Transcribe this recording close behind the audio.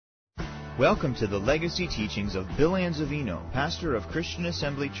Welcome to the legacy teachings of Bill Anzavino, pastor of Christian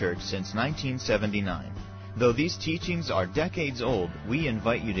Assembly Church since 1979. Though these teachings are decades old, we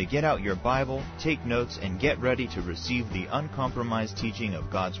invite you to get out your Bible, take notes, and get ready to receive the uncompromised teaching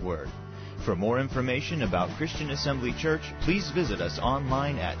of God's Word. For more information about Christian Assembly Church, please visit us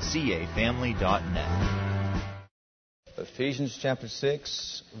online at cafamily.net. Ephesians chapter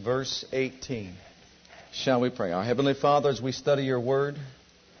 6, verse 18. Shall we pray? Our Heavenly Father, as we study your Word,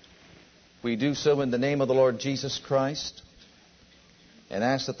 we do so in the name of the Lord Jesus Christ, and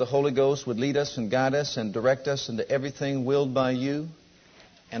ask that the Holy Ghost would lead us and guide us and direct us into everything willed by you,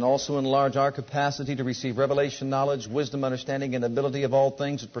 and also enlarge our capacity to receive revelation, knowledge, wisdom, understanding, and ability of all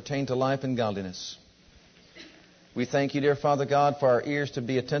things that pertain to life and godliness. We thank you, dear Father God, for our ears to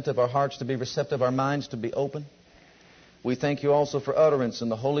be attentive, our hearts to be receptive, our minds to be open. We thank you also for utterance in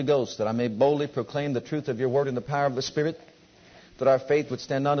the Holy Ghost, that I may boldly proclaim the truth of your word in the power of the Spirit, that our faith would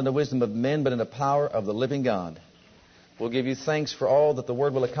stand not in the wisdom of men, but in the power of the living God. We'll give you thanks for all that the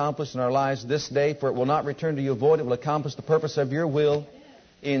Word will accomplish in our lives this day, for it will not return to you void. It will accomplish the purpose of your will.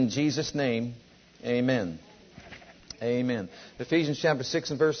 In Jesus' name, amen. Amen. Ephesians chapter 6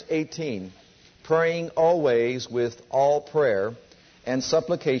 and verse 18. Praying always with all prayer and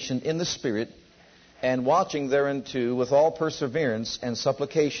supplication in the Spirit, and watching thereunto with all perseverance and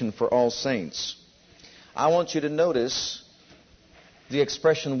supplication for all saints. I want you to notice the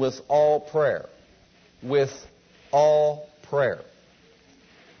expression with all prayer. With all prayer.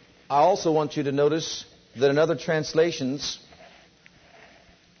 I also want you to notice that in other translations,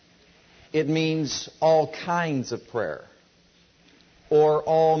 it means all kinds of prayer, or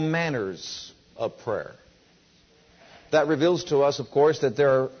all manners of prayer. That reveals to us, of course, that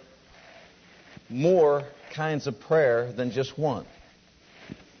there are more kinds of prayer than just one.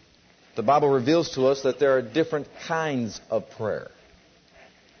 The Bible reveals to us that there are different kinds of prayer.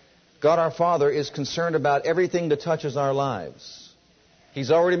 God our Father is concerned about everything that touches our lives.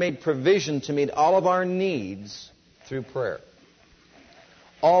 He's already made provision to meet all of our needs through prayer.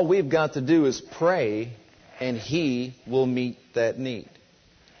 All we've got to do is pray, and He will meet that need.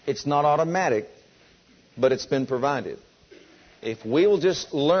 It's not automatic, but it's been provided. If we will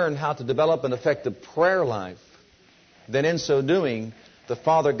just learn how to develop an effective prayer life, then in so doing, the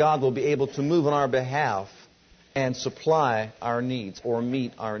Father God will be able to move on our behalf and supply our needs or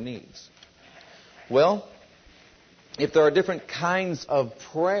meet our needs. Well, if there are different kinds of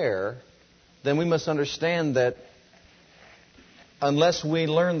prayer, then we must understand that unless we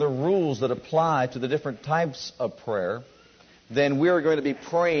learn the rules that apply to the different types of prayer, then we are going to be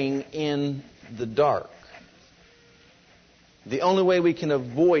praying in the dark. The only way we can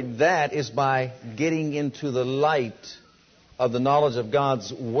avoid that is by getting into the light of the knowledge of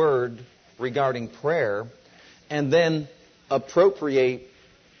God's Word regarding prayer, and then appropriate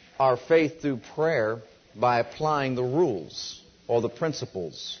our faith through prayer by applying the rules or the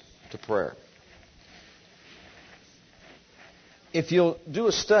principles to prayer. If you'll do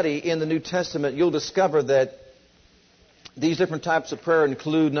a study in the New Testament, you'll discover that these different types of prayer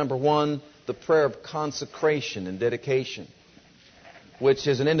include, number one, the prayer of consecration and dedication, which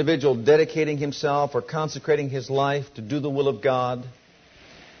is an individual dedicating himself or consecrating his life to do the will of God.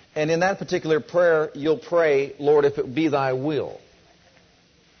 And in that particular prayer, you'll pray, Lord, if it be thy will.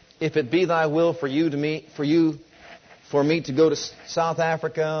 If it be thy will for me to go to South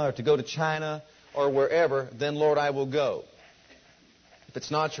Africa or to go to China or wherever, then Lord, I will go. If it's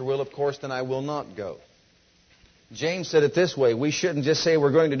not your will, of course, then I will not go. James said it this way: we shouldn't just say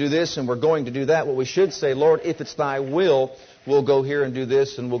we're going to do this and we're going to do that. What we should say, Lord, if it's thy will, we'll go here and do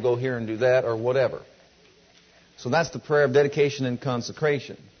this and we'll go here and do that, or whatever. So that's the prayer of dedication and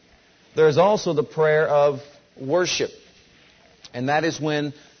consecration. There's also the prayer of worship. And that is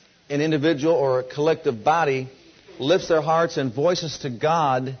when an individual or a collective body lifts their hearts and voices to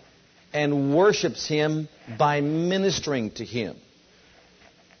God and worships Him by ministering to Him.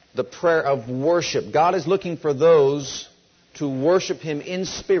 The prayer of worship. God is looking for those to worship Him in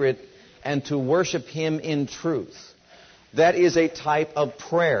spirit and to worship Him in truth. That is a type of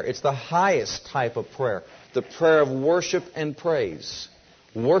prayer. It's the highest type of prayer. The prayer of worship and praise.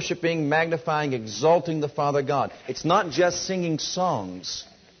 Worshiping, magnifying, exalting the Father God. It's not just singing songs,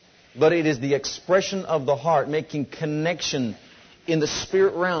 but it is the expression of the heart, making connection in the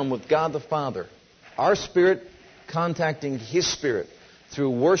spirit realm with God the Father. Our spirit contacting His spirit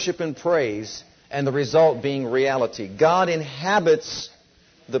through worship and praise, and the result being reality. God inhabits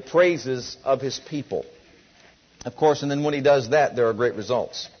the praises of His people. Of course, and then when He does that, there are great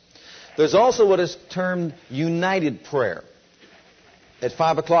results. There's also what is termed united prayer. At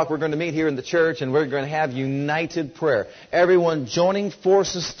 5 o'clock, we're going to meet here in the church, and we're going to have united prayer. Everyone joining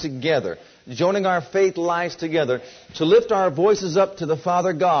forces together, joining our faith lives together to lift our voices up to the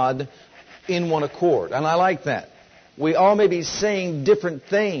Father God in one accord. And I like that. We all may be saying different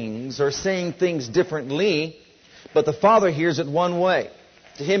things or saying things differently, but the Father hears it one way.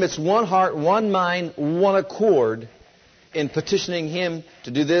 To Him, it's one heart, one mind, one accord in petitioning Him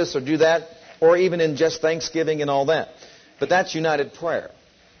to do this or do that, or even in just thanksgiving and all that. But that's united prayer.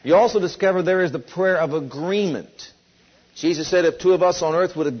 You also discover there is the prayer of agreement. Jesus said, if two of us on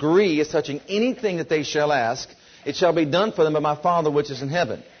earth would agree as touching anything that they shall ask, it shall be done for them by my Father which is in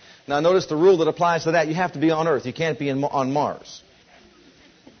heaven. Now notice the rule that applies to that. You have to be on earth. You can't be on Mars.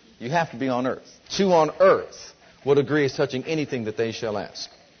 You have to be on earth. Two on earth would agree as touching anything that they shall ask.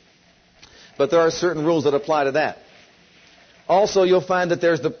 But there are certain rules that apply to that. Also, you'll find that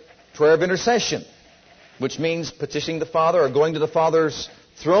there's the prayer of intercession, which means petitioning the Father or going to the Father's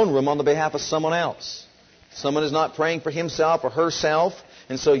throne room on the behalf of someone else. Someone is not praying for himself or herself,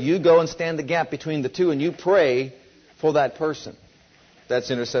 and so you go and stand the gap between the two and you pray for that person.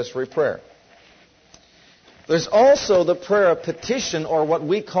 That's intercessory prayer. There's also the prayer of petition, or what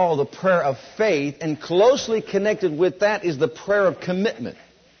we call the prayer of faith, and closely connected with that is the prayer of commitment.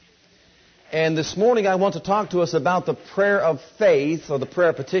 And this morning I want to talk to us about the prayer of faith, or the prayer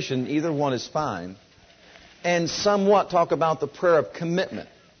of petition, either one is fine, and somewhat talk about the prayer of commitment.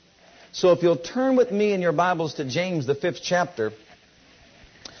 So if you'll turn with me in your Bibles to James, the 5th chapter,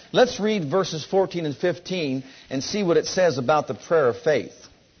 let's read verses 14 and 15 and see what it says about the prayer of faith.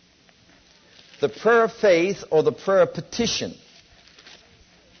 The prayer of faith, or the prayer of petition,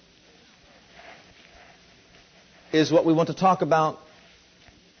 is what we want to talk about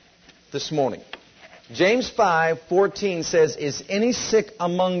this morning. James 5:14 says, is any sick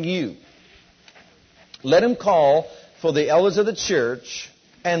among you? Let him call for the elders of the church,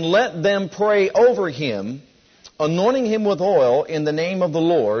 and let them pray over him, anointing him with oil in the name of the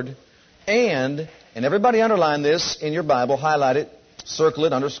Lord. And everybody underline this in your Bible, highlight it, circle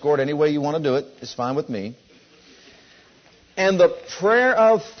it, underscore it, any way you want to do it is fine with me. And the prayer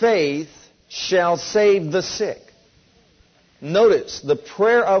of faith shall save the sick. Notice, the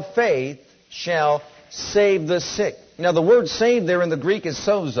prayer of faith shall save the sick. Now the word save there in the Greek is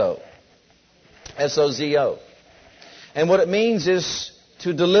sozo. S-O-Z-O. And what it means is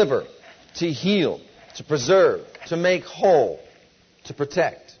to deliver, to heal, to preserve, to make whole, to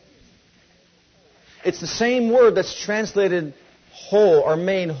protect. It's the same word that's translated whole or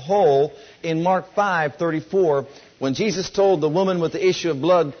made whole in Mark 5:34 when Jesus told the woman with the issue of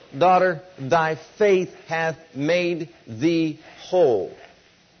blood, daughter, thy faith hath made thee whole.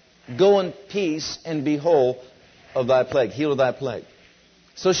 Go in peace and be whole of thy plague. Heal of thy plague.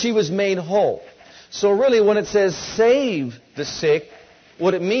 So she was made whole. So really when it says save the sick,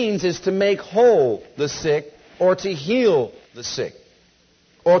 what it means is to make whole the sick, or to heal the sick,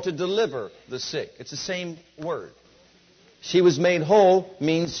 or to deliver the sick. It's the same word. She was made whole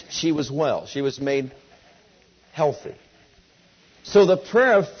means she was well. She was made healthy. So the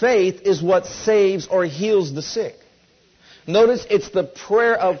prayer of faith is what saves or heals the sick. Notice it's the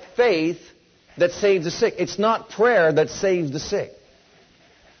prayer of faith that saves the sick. It's not prayer that saves the sick.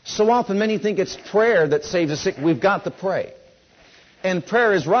 So often many think it's prayer that saves the sick. We've got to pray. And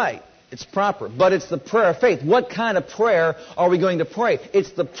prayer is right. It's proper. But it's the prayer of faith. What kind of prayer are we going to pray?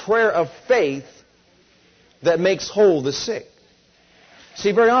 It's the prayer of faith that makes whole the sick.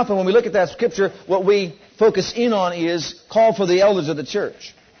 See, very often when we look at that scripture, what we focus in on is call for the elders of the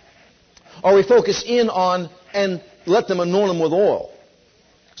church. Or we focus in on and let them anoint them with oil.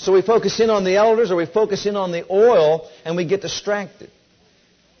 So we focus in on the elders, or we focus in on the oil, and we get distracted.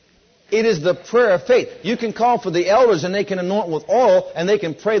 It is the prayer of faith. You can call for the elders and they can anoint with oil and they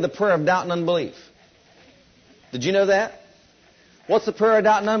can pray the prayer of doubt and unbelief. Did you know that? What's the prayer of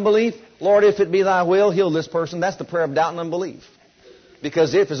doubt and unbelief? Lord, if it be thy will, heal this person. That's the prayer of doubt and unbelief.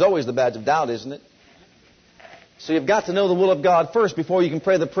 Because if is always the badge of doubt, isn't it? So you've got to know the will of God first before you can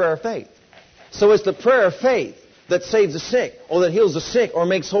pray the prayer of faith. So it's the prayer of faith that saves the sick, or that heals the sick, or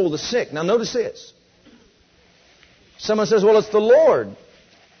makes whole the sick. Now notice this. Someone says, well, it's the Lord.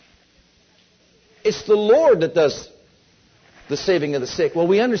 It's the Lord that does the saving of the sick. Well,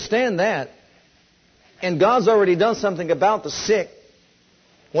 we understand that. And God's already done something about the sick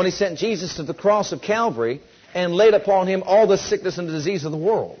when He sent Jesus to the cross of Calvary and laid upon Him all the sickness and disease of the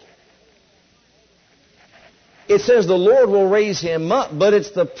world. It says the Lord will raise Him up, but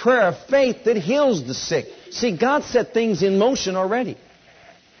it's the prayer of faith that heals the sick. See, God set things in motion already.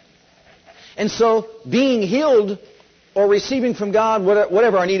 And so being healed or receiving from God,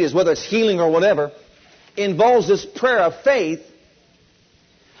 whatever our need is, whether it's healing or whatever, involves this prayer of faith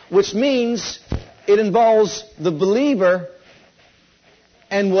which means it involves the believer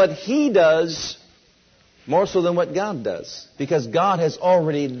and what he does more so than what God does, because God has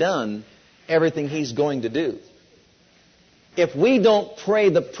already done everything He's going to do. If we don't pray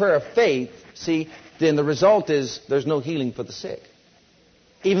the prayer of faith, see, then the result is there's no healing for the sick.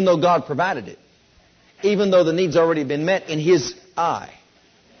 Even though God provided it. Even though the need's already been met in His eye.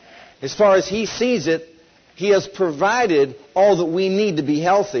 As far as He sees it, He has provided all that we need to be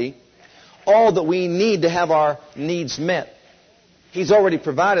healthy, all that we need to have our needs met. He's already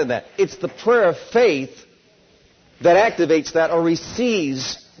provided that. It's the prayer of faith that activates that or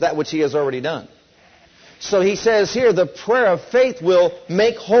receives that which He has already done. So He says here, the prayer of faith will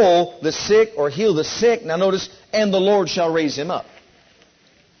make whole the sick or heal the sick. Now notice, and the Lord shall raise him up.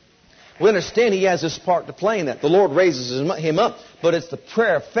 We understand He has this part to play in that. The Lord raises him up, but it's the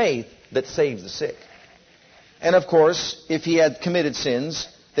prayer of faith that saves the sick. And of course, if he had committed sins,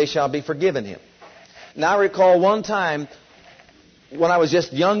 they shall be forgiven him. Now I recall one time when I was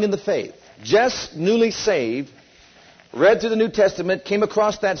just young in the faith, just newly saved, read through the New Testament, came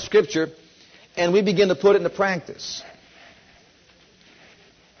across that scripture, and we began to put it into practice.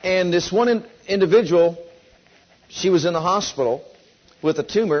 And this one individual, she was in the hospital with a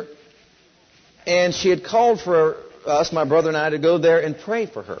tumor, and she had called for us, my brother and I, to go there and pray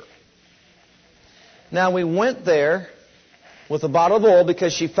for her. Now we went there with a bottle of oil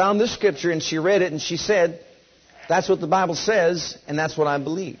because she found this scripture and she read it and she said, that's what the Bible says and that's what I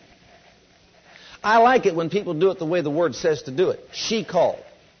believe. I like it when people do it the way the Word says to do it. She called.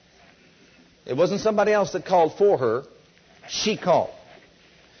 It wasn't somebody else that called for her. She called.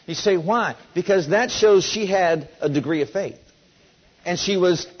 You say, why? Because that shows she had a degree of faith. And she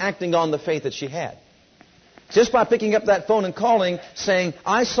was acting on the faith that she had. Just by picking up that phone and calling, saying,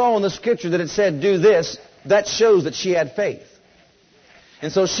 I saw in the scripture that it said do this, that shows that she had faith.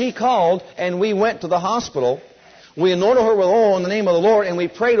 And so she called and we went to the hospital. We anointed her with oil in the name of the Lord and we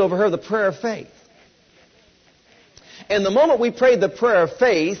prayed over her the prayer of faith. And the moment we prayed the prayer of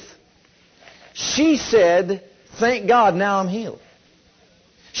faith, she said, thank God, now I'm healed.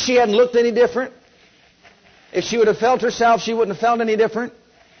 She hadn't looked any different. If she would have felt herself, she wouldn't have felt any different.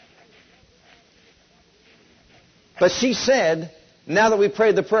 But she said, now that we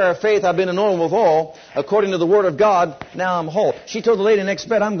prayed the prayer of faith, I've been anointed with oil, according to the Word of God, now I'm whole. She told the lady next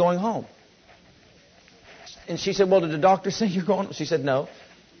bed, I'm going home. And she said, well, did the doctor say you're going home? She said, no.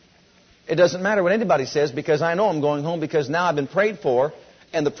 It doesn't matter what anybody says because I know I'm going home because now I've been prayed for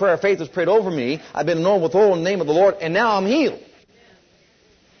and the prayer of faith was prayed over me. I've been anointed with oil in the name of the Lord and now I'm healed.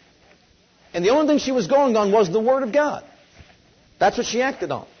 And the only thing she was going on was the Word of God. That's what she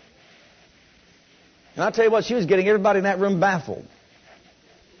acted on. And I'll tell you what, she was getting everybody in that room baffled.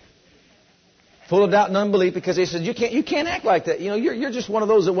 Full of doubt and unbelief because they said, you can't act like that. You know, you're just one of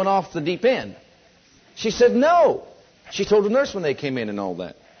those that went off the deep end. She said, no. She told the nurse when they came in and all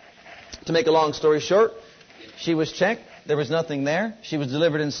that. To make a long story short, she was checked. There was nothing there. She was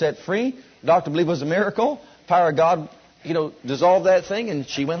delivered and set free. The doctor believed it was a miracle. Power of God, dissolved that thing and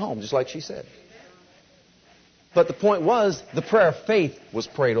she went home, just like she said. But the point was, the prayer of faith was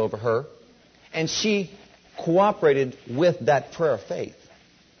prayed over her. And she cooperated with that prayer of faith.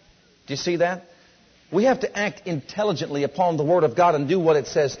 Do you see that? We have to act intelligently upon the Word of God and do what it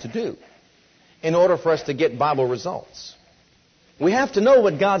says to do in order for us to get Bible results. We have to know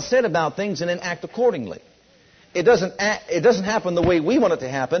what God said about things and then act accordingly. It doesn't happen the way we want it to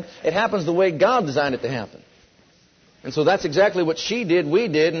happen. It happens the way God designed it to happen. And so that's exactly what she did, we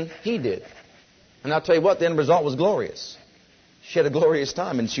did, and he did. And I'll tell you what, the end result was glorious. She had a glorious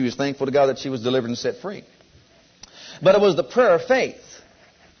time, and she was thankful to God that she was delivered and set free. But it was the prayer of faith.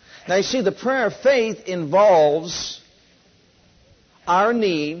 Now you see, the prayer of faith involves our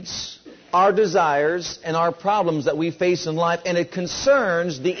needs, our desires, and our problems that we face in life, and it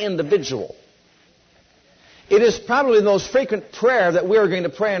concerns the individual. It is probably the most frequent prayer that we are going to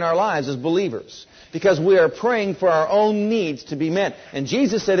pray in our lives as believers, because we are praying for our own needs to be met. And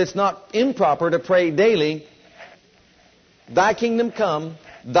Jesus said it's not improper to pray daily, Thy kingdom come,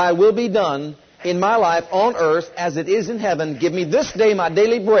 Thy will be done in my life on earth as it is in heaven. Give me this day my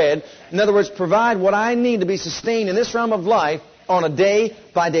daily bread. In other words, provide what I need to be sustained in this realm of life on a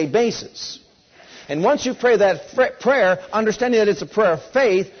day-by-day basis. And once you pray that prayer, understanding that it's a prayer of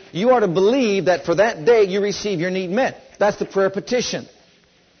faith, you are to believe that for that day you receive your need met. That's the prayer petition.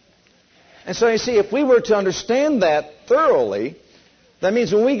 And so you see, if we were to understand that thoroughly, that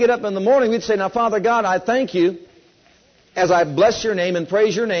means when we get up in the morning, we'd say, now Father God, I thank you as I bless your name and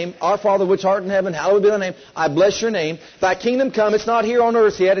praise your name. Our Father which art in heaven, hallowed be thy name. I bless your name. Thy kingdom come. It's not here on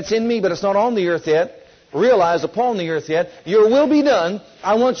earth yet. It's in me, but it's not on the earth yet. realized upon the earth yet. Your will be done.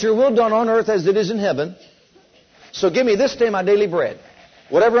 I want your will done on earth as it is in heaven. So give me this day my daily bread.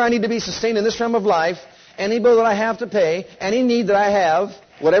 Whatever I need to be sustained in this realm of life, any bill that I have to pay, any need that I have,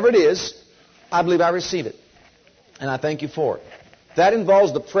 whatever it is, I believe I receive it. And I thank you for it. That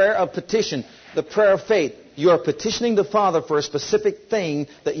involves the prayer of petition, the prayer of faith. You are petitioning the Father for a specific thing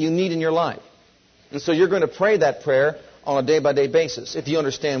that you need in your life. And so you're going to pray that prayer on a day-by-day basis if you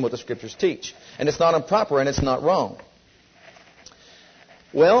understand what the Scriptures teach. And it's not improper and it's not wrong.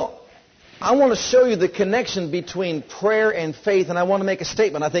 Well, I want to show you the connection between prayer and faith, and I want to make a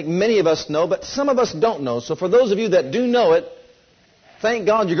statement I think many of us know, but some of us don't know. So for those of you that do know it, thank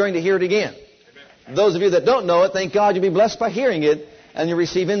God you're going to hear it again. Amen. Those of you that don't know it, thank God you'll be blessed by hearing it and you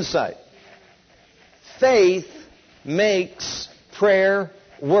receive insight. Faith makes prayer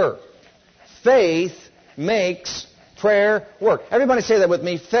work. Faith makes prayer work. Everybody say that with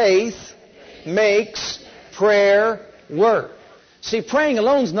me. Faith makes prayer work. See, praying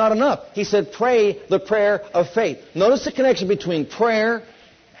alone is not enough. He said, pray the prayer of faith. Notice the connection between prayer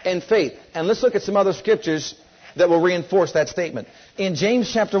and faith. And let's look at some other scriptures that will reinforce that statement. In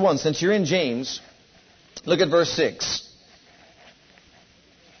James chapter 1, since you're in James, look at verse 6.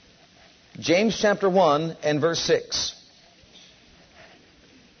 James chapter 1 and verse 6.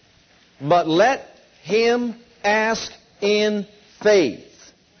 But let him ask in faith.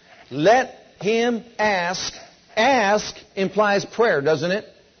 Let him ask. Ask implies prayer, doesn't it?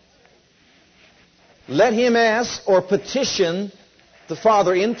 Let him ask or petition the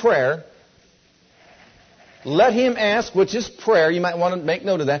Father in prayer. Let him ask, which is prayer. You might want to make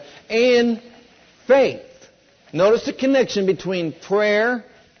note of that. In faith. Notice the connection between prayer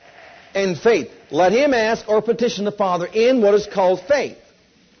and faith. Let him ask or petition the Father in what is called faith.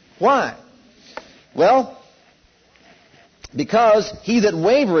 Why? Well, because he that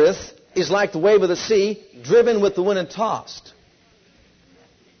wavereth is like the wave of the sea, driven with the wind and tossed.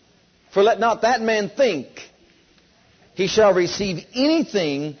 For let not that man think he shall receive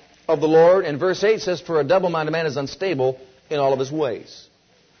anything of the Lord. And verse 8 says, for a double-minded man is unstable in all of his ways.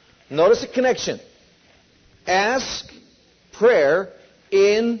 Notice the connection. Ask prayer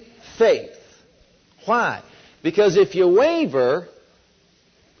in faith. Why? Because if you waver,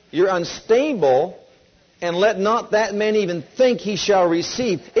 you're unstable, and let not that man even think he shall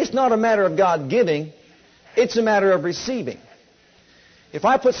receive. It's not a matter of God giving. It's a matter of receiving. If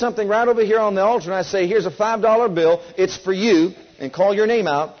I put something right over here on the altar and I say, here's a $5 bill, it's for you, and call your name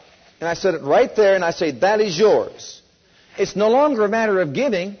out, and I set it right there and I say, that is yours. It's no longer a matter of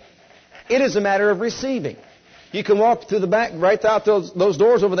giving. It is a matter of receiving. You can walk through the back, right out those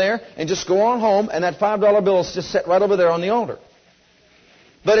doors over there, and just go on home, and that $5 bill is just set right over there on the altar.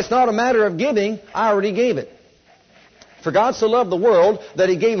 But it's not a matter of giving. I already gave it. For God so loved the world that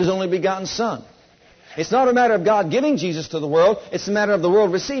He gave His only begotten Son. It's not a matter of God giving Jesus to the world. It's a matter of the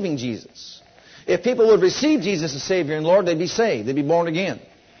world receiving Jesus. If people would receive Jesus as Savior and Lord, they'd be saved. They'd be born again.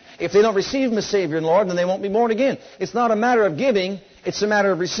 If they don't receive Him as Savior and Lord, then they won't be born again. It's not a matter of giving. It's a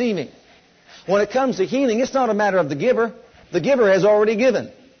matter of receiving. When it comes to healing, it's not a matter of the giver. The giver has already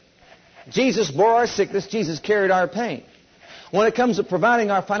given. Jesus bore our sickness. Jesus carried our pain. When it comes to providing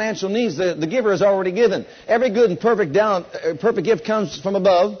our financial needs, the giver has already given. Every good and perfect gift comes from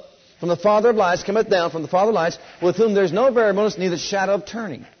above, from the Father of lights, cometh down from the Father of lights, with whom there is no variableness, neither shadow of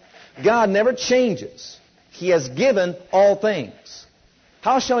turning. God never changes. He has given all things.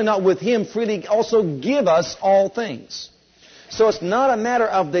 How shall He not with Him freely also give us all things? So it's not a matter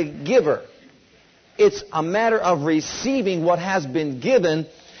of the giver. It's a matter of receiving what has been given.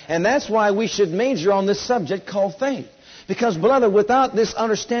 And that's why we should major on this subject called faith. Because, beloved, without this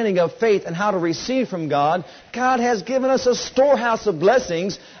understanding of faith and how to receive from God, God has given us a storehouse of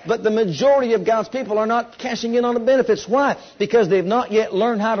blessings, but the majority of God's people are not cashing in on the benefits. Why? Because they've not yet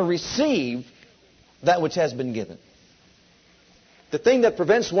learned how to receive that which has been given. The thing that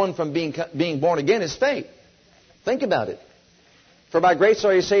prevents one from being born again is faith. Think about it. For by grace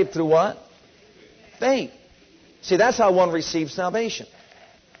are you saved through what? Faith. See, that's how one receives salvation.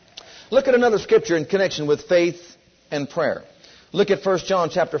 Look at another scripture in connection with faith and prayer. Look at 1 John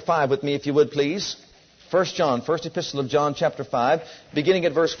chapter 5 with me, if you would, please. 1 John, first epistle of John chapter 5, beginning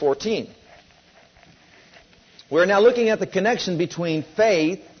at verse 14. We're now looking at the connection between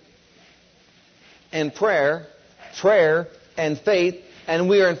faith and prayer and faith, and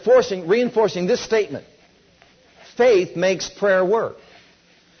we are reinforcing this statement. Faith makes prayer work.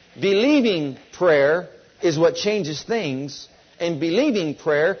 Believing prayer is what changes things, and believing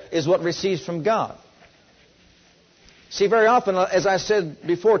prayer is what receives from God. See, very often, as I said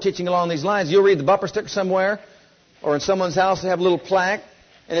before, teaching along these lines, you'll read the bumper sticker somewhere, or in someone's house they have a little plaque,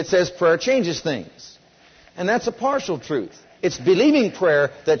 and it says, prayer changes things. And that's a partial truth. It's believing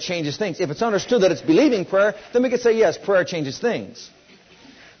prayer that changes things. If it's understood that it's believing prayer, then we could say, yes, prayer changes things.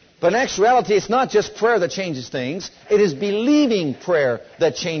 But in actuality, it's not just prayer that changes things. It is believing prayer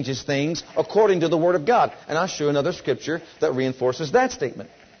that changes things according to the Word of God. And I'll show you another scripture that reinforces that statement.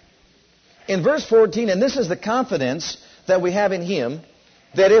 In verse 14, and this is the confidence that we have in Him,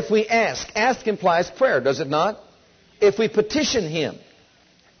 that if we ask implies prayer, does it not? If we petition Him,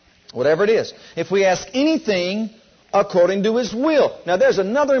 whatever it is, if we ask anything according to His will. Now there's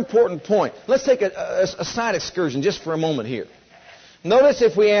another important point. Let's take a side excursion just for a moment here. Notice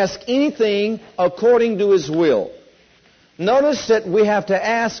if we ask anything according to His will. Notice that we have to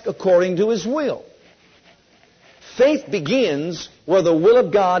ask according to His will. Faith begins where the will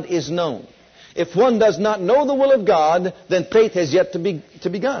of God is known. If one does not know the will of God, then faith has yet to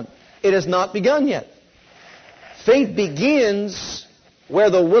begun. It has not begun yet. Faith begins where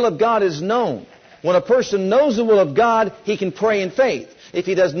the will of God is known. When a person knows the will of God, he can pray in faith. If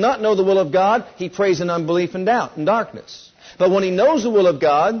he does not know the will of God, he prays in unbelief and doubt and darkness. But when he knows the will of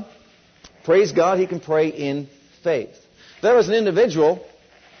God, praise God, he can pray in faith. There was an individual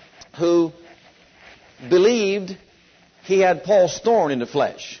who believed he had Paul's thorn in the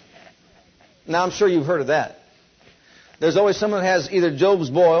flesh. Now, I'm sure you've heard of that. There's always someone that has either Job's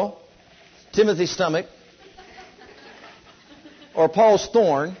boil, Timothy's stomach, or Paul's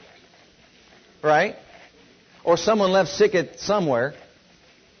thorn, right? Or someone left sick at somewhere.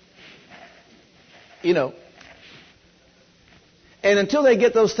 You know. And until they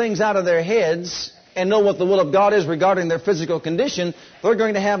get those things out of their heads and know what the will of God is regarding their physical condition, they're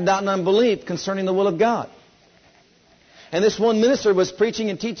going to have doubt and unbelief concerning the will of God. And this one minister was preaching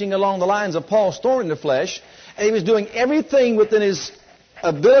and teaching along the lines of Paul's thorn in the flesh, and he was doing everything within his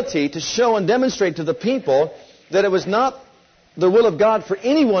ability to show and demonstrate to the people that it was not the will of God for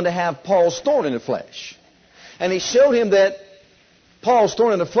anyone to have Paul's thorn in the flesh. And he showed him that Paul's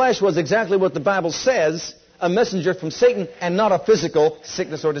thorn in the flesh was exactly what the Bible says, a messenger from Satan and not a physical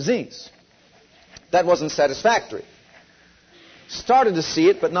sickness or disease. That wasn't satisfactory. Started to see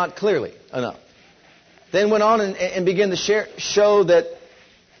it, but not clearly enough. Then went on and began to show that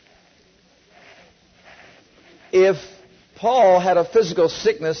if Paul had a physical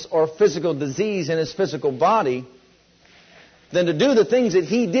sickness or physical disease in his physical body, then to do the things that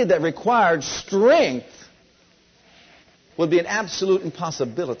he did that required strength would be an absolute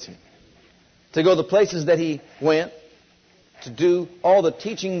impossibility. To go the places that he went, to do all the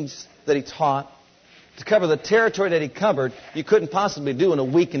teachings that he taught, to cover the territory that he covered, you couldn't possibly do in a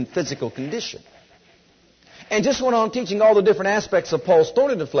weakened physical condition. And just went on teaching all the different aspects of Paul's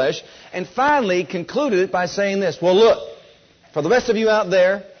thorn in the flesh, and finally concluded it by saying this: well, look, for the rest of you out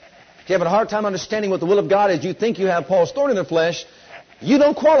there, if you're having a hard time understanding what the will of God is, you think you have Paul's thorn in the flesh, you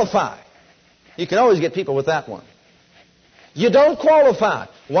don't qualify. You can always get people with that one. You don't qualify.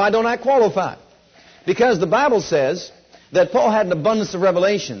 Why don't I qualify? Because the Bible says that Paul had an abundance of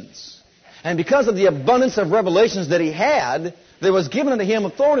revelations. And because of the abundance of revelations that he had, there was given unto him a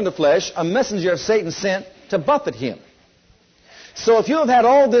thorn in the flesh, a messenger of Satan sent to buffet him. So if you have had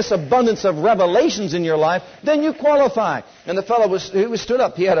all this abundance of revelations in your life, then you qualify. And the fellow stood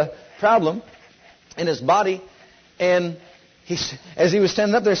up. He had a problem in his body. And as he was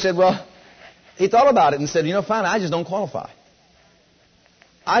standing up there, said, well, he thought about it and said, fine, I just don't qualify.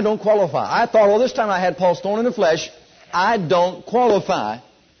 I don't qualify. I thought all this time I had Paul's thorn in the flesh. I don't qualify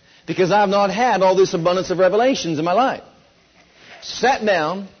because I've not had all this abundance of revelations in my life. Sat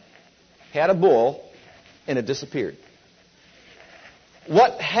down, had a boil, and it disappeared.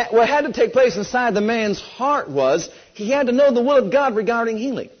 What had to take place inside the man's heart was he had to know the will of God regarding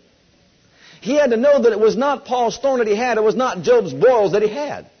healing. He had to know that it was not Paul's thorn that he had. It was not Job's boils that he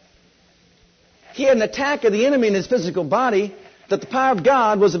had. He had an attack of the enemy in his physical body that the power of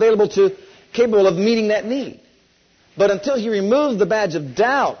God was capable of meeting that need. But until he removed the badge of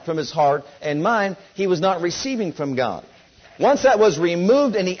doubt from his heart and mind, he was not receiving from God. Once that was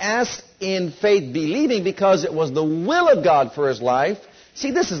removed and he asked in faith, believing because it was the will of God for his life.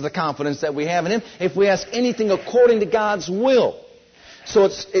 See, this is the confidence that we have in Him. If we ask anything according to God's will. So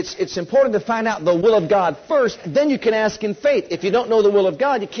it's important to find out the will of God first, then you can ask in faith. If you don't know the will of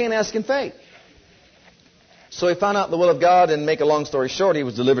God, you can't ask in faith. So he found out the will of God, and make a long story short, he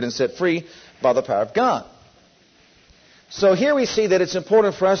was delivered and set free by the power of God. So here we see that it's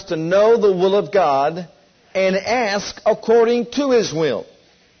important for us to know the will of God and ask according to His will.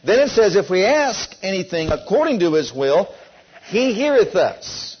 Then it says, if we ask anything according to His will, He heareth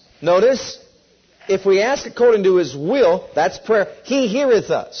us. Notice, if we ask according to His will, that's prayer, He heareth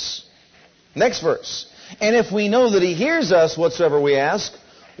us. Next verse. And if we know that He hears us whatsoever we ask,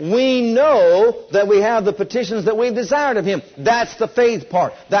 we know that we have the petitions that we've desired of Him. That's the faith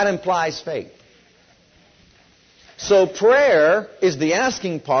part. That implies faith. So prayer is the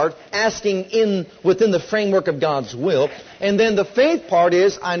asking part, asking within the framework of God's will. And then the faith part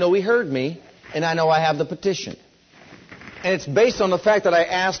is, I know He heard me, and I know I have the petition. And it's based on the fact that I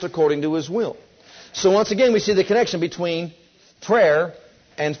asked according to His will. So once again, we see the connection between prayer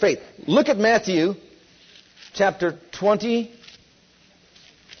and faith. Look at Matthew chapter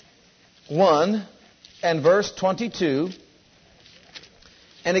 21 and verse 22.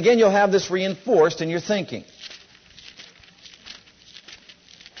 And again, you'll have this reinforced in your thinking.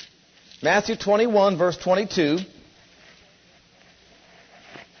 Matthew 21, verse 22.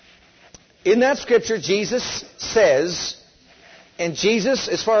 In that scripture, Jesus says, and Jesus,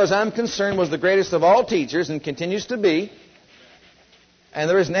 as far as I'm concerned, was the greatest of all teachers and continues to be. And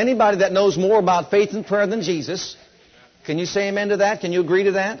there isn't anybody that knows more about faith and prayer than Jesus. Can you say amen to that? Can you agree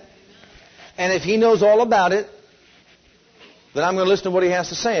to that? And if He knows all about it, then I'm going to listen to what He has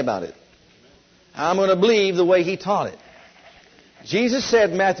to say about it. I'm going to believe the way He taught it. Jesus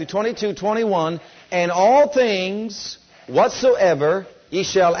said in Matthew 22:21, and all things whatsoever ye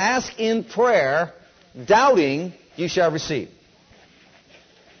shall ask in prayer, doubting, you shall receive.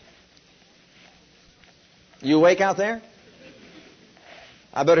 You awake out there?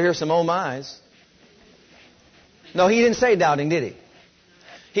 I better hear some oh my's. No, He didn't say doubting, did He?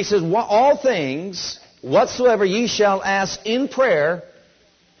 He says, all things whatsoever ye shall ask in prayer,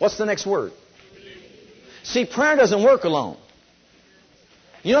 what's the next word? See, prayer doesn't work alone.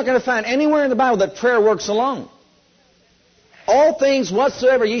 You're not going to find anywhere in the Bible that prayer works alone. All things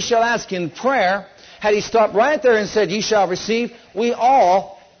whatsoever ye shall ask in prayer, had He stopped right there and said, ye shall receive, we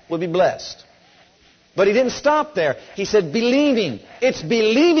all would be blessed. But He didn't stop there. He said, believing. It's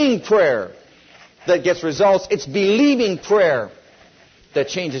believing prayer that gets results. It's believing prayer that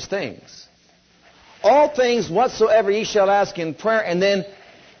changes things. All things whatsoever ye shall ask in prayer, and then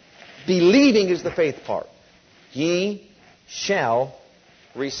believing is the faith part. Ye shall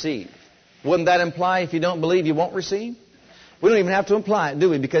receive. Wouldn't that imply if you don't believe you won't receive? We don't even have to imply it,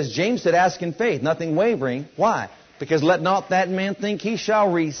 do we? Because James said ask in faith, nothing wavering. Why? Because let not that man think he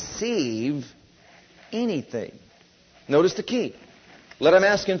shall receive anything. Notice the key. Let him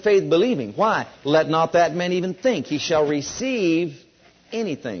ask in faith, believing. Why? Let not that man even think he shall receive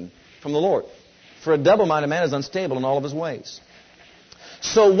anything from the Lord. For a double-minded man is unstable in all of his ways.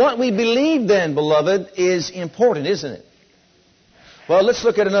 So what we believe then, beloved, is important, isn't it? Well, let's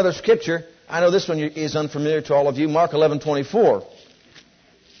look at another scripture. I know this one is unfamiliar to all of you. Mark 11:24.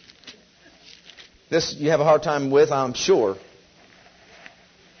 This you have a hard time with, I'm sure.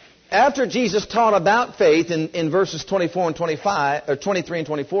 After Jesus taught about faith in verses 24 and 25, or 23 and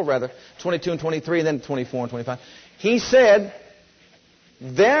 24 rather, 22 and 23 and then 24 and 25, He said,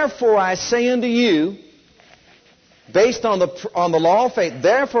 therefore I say unto you, based on the law of faith,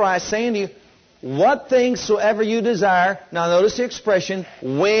 therefore I say unto you, what things soever you desire. Now notice the expression,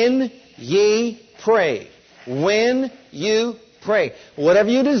 when ye pray. When you pray. Whatever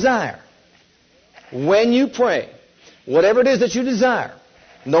you desire. When you pray. Whatever it is that you desire.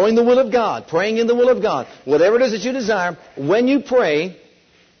 Knowing the will of God. Praying in the will of God. Whatever it is that you desire. When you pray.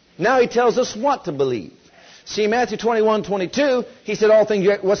 Now He tells us what to believe. See, Matthew 21:22, He said, all things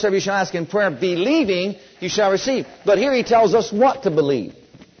whatsoever you shall ask in prayer, believing, you shall receive. But here He tells us what to believe.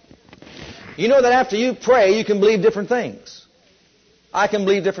 You know that after you pray, you can believe different things. I can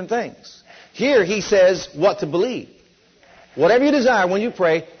believe different things. Here He says what to believe. Whatever you desire when you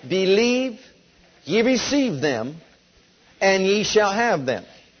pray, believe ye receive them, and ye shall have them.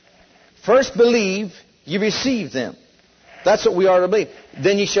 First believe ye receive them. That's what we are to believe.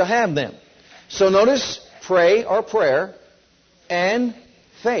 Then ye shall have them. So notice pray or prayer and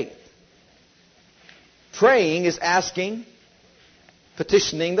faith. Praying is asking,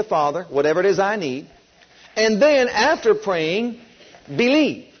 petitioning the Father, whatever it is I need. And then after praying,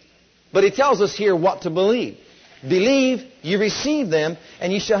 believe. But He tells us here what to believe. Believe, you receive them,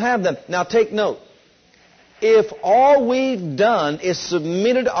 and you shall have them. Now take note. If all we've done is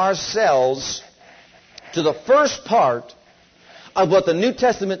submitted ourselves to the first part of what the New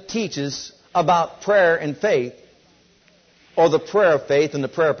Testament teaches about prayer and faith, or the prayer of faith and the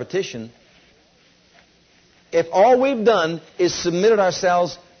prayer of petition, if all we've done is submitted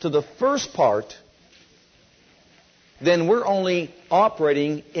ourselves to the first part, then we're only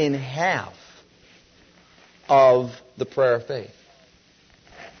operating in half of the prayer of faith.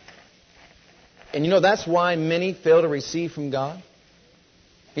 And you know that's why many fail to receive from God?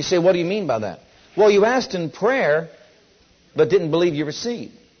 You say, what do you mean by that? Well, you asked in prayer, but didn't believe you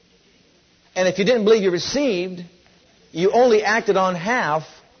received. And if you didn't believe you received, you only acted on half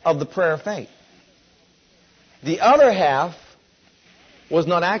of the prayer of faith. The other half was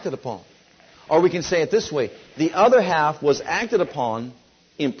not acted upon. Or we can say it this way. The other half was acted upon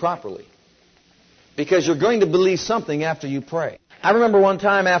improperly. Because you're going to believe something after you pray. I remember one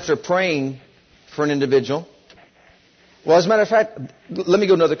time after praying for an individual. Well, as a matter of fact, let me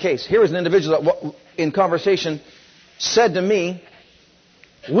go to another case. Here was an individual that in conversation said to me,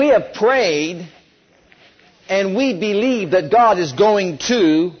 we have prayed and we believe that God is going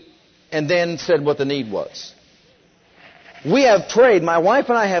to, and then said what the need was. We have prayed, my wife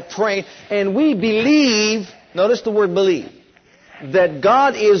and I have prayed, and we believe, notice the word believe, that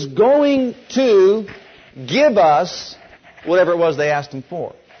God is going to give us whatever it was they asked Him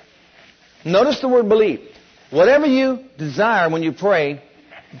for. Notice the word believe. Whatever you desire when you pray,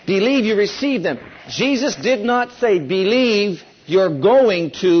 believe you receive them. Jesus did not say, believe you're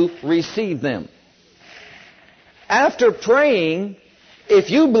going to receive them. After praying,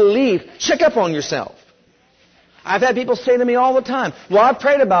 if you believe, check up on yourself. I've had people say to me all the time, well, I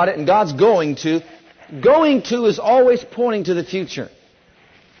prayed about it and God's going to. Going to is always pointing to the future.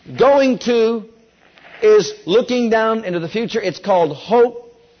 Going to is looking down into the future. It's called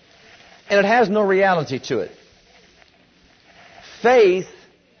hope, and it has no reality to it. Faith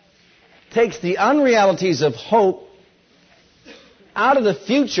takes the unrealities of hope out of the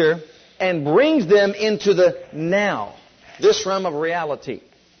future and brings them into the now, this realm of reality.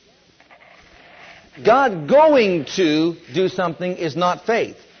 God going to do something is not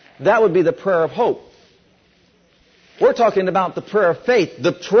faith. That would be the prayer of hope. We're talking about the prayer of faith,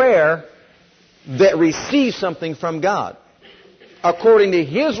 the prayer that receives something from God, according to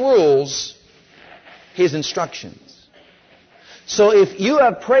His rules, His instructions. So if you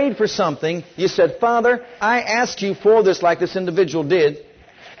have prayed for something, you said, Father, I ask you for this like this individual did,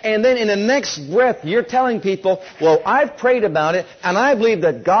 and then in the next breath you're telling people, well, I've prayed about it, and I believe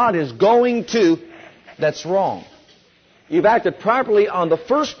that God is going to, that's wrong. You've acted properly on the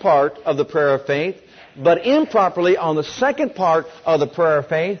first part of the prayer of faith, but improperly on the second part of the prayer of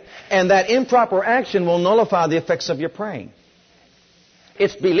faith, and that improper action will nullify the effects of your praying.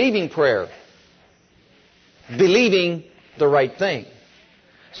 It's believing prayer. Believing the right thing.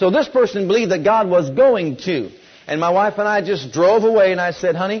 So this person believed that God was going to. And my wife and I just drove away and I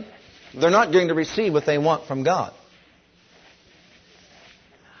said, honey, they're not going to receive what they want from God.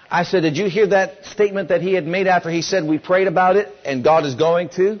 I said, did you hear that statement that he had made after he said we prayed about it and God is going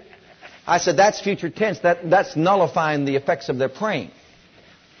to? I said, that's future tense. That's nullifying the effects of their praying.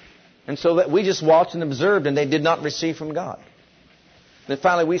 And so that we just watched and observed and they did not receive from God. Then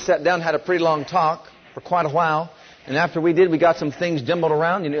finally we sat down, had a pretty long talk for quite a while. And after we did, we got some things jumbled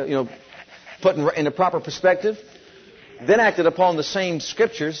around, put in a proper perspective. Then acted upon the same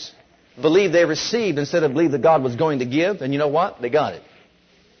scriptures, believed they received instead of believed that God was going to give. And you know what? They got it.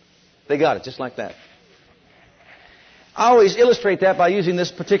 They got it just like that. I always illustrate that by using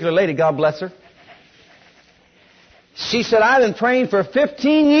this particular lady, God bless her. She said, I've been praying for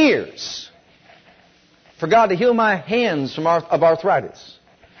 15 years for God to heal my hands of arthritis.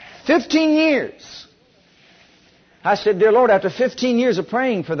 15 years. I said, dear Lord, after 15 years of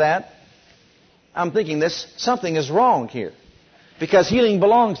praying for that, I'm thinking something is wrong here. Because healing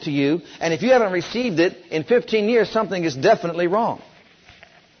belongs to you, and if you haven't received it in 15 years, something is definitely wrong.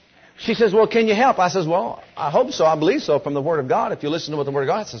 She says, well, can you help? I says, well, I hope so. I believe so from the Word of God, if you listen to what the Word of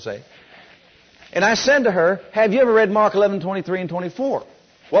God has to say. And I said to her, have you ever read Mark 11:23 and 24?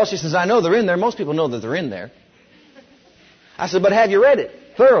 Well, she says, I know they're in there. Most people know that they're in there. I said, but have you read it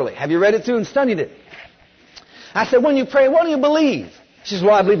thoroughly? Have you read it through and studied it? I said, when you pray, what do you believe? She says,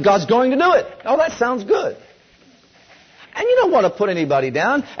 well, I believe God's going to do it. Oh, that sounds good. And you don't want to put anybody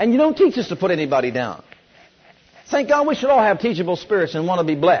down, and you don't teach us to put anybody down. Thank God we should all have teachable spirits and want to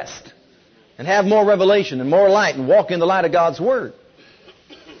be blessed. And have more revelation and more light and walk in the light of God's Word.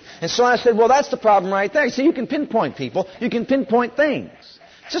 And so I said, well, that's the problem right there. See, you can pinpoint people. You can pinpoint things.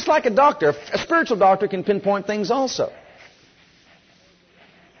 Just like a doctor. A spiritual doctor can pinpoint things also.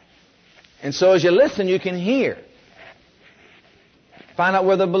 And so as you listen, you can hear. Find out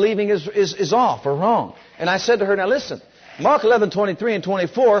whether believing is off or wrong. And I said to her, now listen, Mark 11:23 and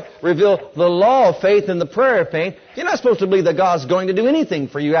 24 reveal the law of faith and the prayer of faith. You're not supposed to believe that God's going to do anything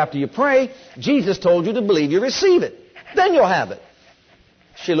for you after you pray. Jesus told you to believe you receive it. Then you'll have it.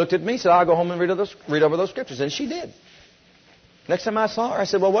 She looked at me and said, I'll go home and read over those scriptures. And she did. Next time I saw her, I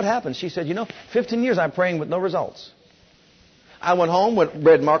said, well, what happened? She said, 15 years I'm praying with no results. I went home,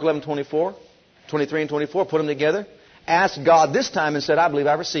 read Mark 11:24, 23 and 24, put them together, asked God this time and said, I believe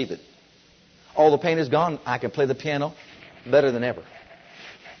I received it. All the pain is gone. I can play the piano better than ever.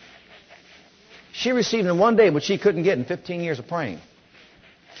 She received it in one day what she couldn't get in 15 years of praying.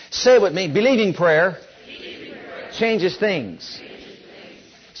 Say with me, believing prayer changes things.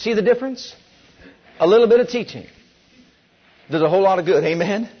 See the difference? A little bit of teaching does a whole lot of good.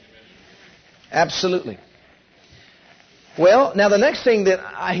 Amen? Absolutely. Well, now the next thing that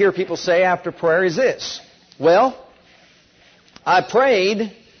I hear people say after prayer is this. Well, I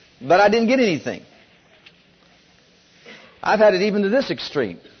prayed, but I didn't get anything. I've had it even to this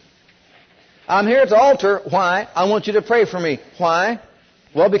extreme. I'm here at the altar. Why? I want you to pray for me. Why?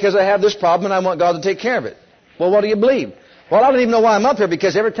 Well, because I have this problem and I want God to take care of it. Well, what do you believe? Well, I don't even know why I'm up here,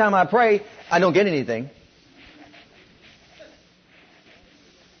 because every time I pray, I don't get anything.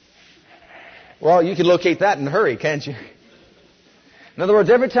 Well, you can locate that in a hurry, can't you? In other words,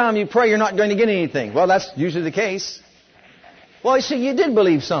 every time you pray, you're not going to get anything. Well, that's usually the case. Well, you see, you did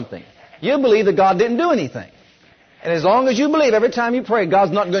believe something. You believe that God didn't do anything. And as long as you believe every time you pray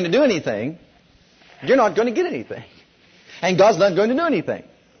God's not going to do anything, you're not going to get anything. And God's not going to do anything.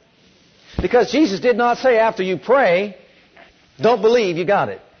 Because Jesus did not say after you pray, don't believe you got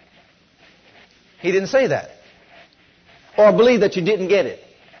it. He didn't say that. Or believe that you didn't get it.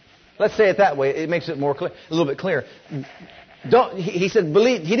 Let's say it that way. It makes it more clear, a little bit clearer. He said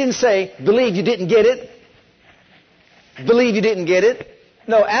believe. He didn't say believe you didn't get it. Believe you didn't get it.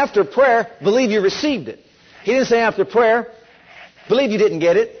 No, after prayer, believe you received it. He didn't say after prayer, believe you didn't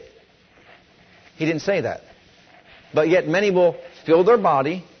get it. He didn't say that. But yet many will fill their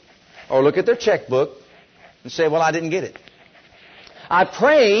body or look at their checkbook and say, well, I didn't get it. I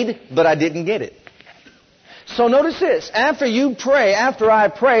prayed, but I didn't get it. So notice this. After you pray, after I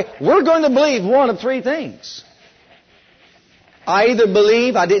pray, we're going to believe one of three things. I either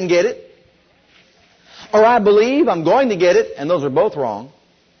believe I didn't get it, or I believe I'm going to get it, and those are both wrong,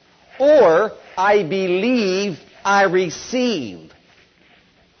 or I believe I receive.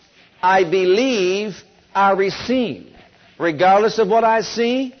 I believe I receive. Regardless of what I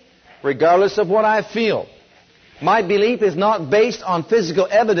see, regardless of what I feel. My belief is not based on physical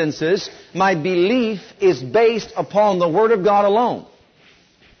evidences. My belief is based upon the Word of God alone.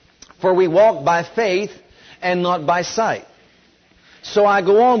 For we walk by faith and not by sight. So I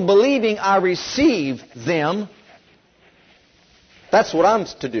go on believing I receive them. That's what I'm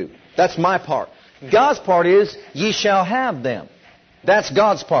to do. That's my part. God's part is, ye shall have them. That's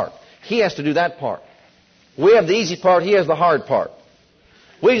God's part. He has to do that part. We have the easy part. He has the hard part.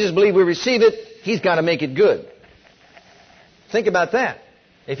 We just believe we receive it. He's got to make it good. Think about that.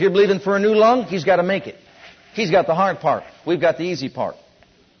 If you're believing for a new lung, He's got to make it. He's got the hard part. We've got the easy part.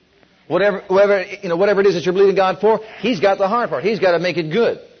 Whatever it is that you're believing God for, He's got the hard part. He's got to make it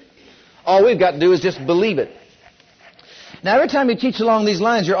good. All we've got to do is just believe it. Now, every time you teach along these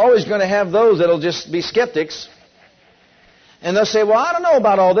lines, you're always going to have those that'll just be skeptics. And they'll say, well, I don't know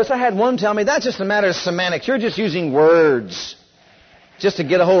about all this. I had one tell me, that's just a matter of semantics. You're just using words just to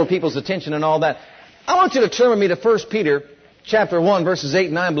get a hold of people's attention and all that. I want you to turn with me to 1 Peter chapter 1, verses 8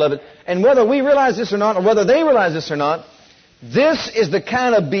 and 9, beloved. And whether we realize this or not, or whether they realize this or not, this is the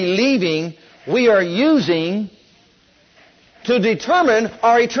kind of believing we are using to determine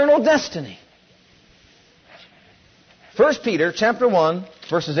our eternal destiny. 1 Peter chapter 1,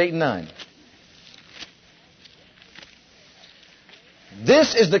 verses 8 and 9.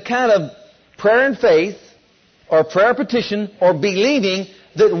 This is the kind of prayer and faith, or prayer petition, or believing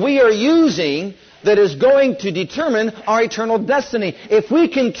that we are using that is going to determine our eternal destiny. If we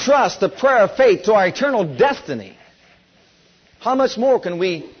can trust the prayer of faith to our eternal destiny, how much more can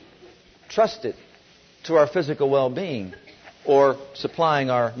we trust it to our physical well-being or supplying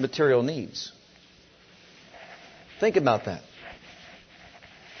our material needs? Think about that.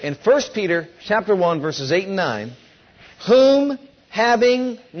 In 1 Peter chapter 1, verses 8 and 9, whom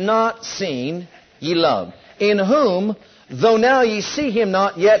having not seen ye love, in whom, though now ye see Him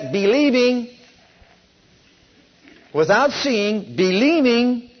not, yet believing, without seeing,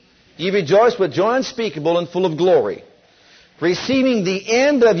 believing, ye rejoice with joy unspeakable and full of glory, receiving the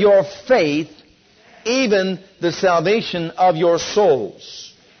end of your faith, even the salvation of your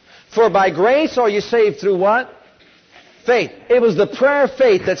souls. For by grace are you saved through what? Faith. It was the prayer of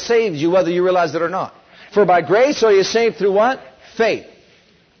faith that saved you, whether you realize it or not. For by grace are you saved through what? Faith.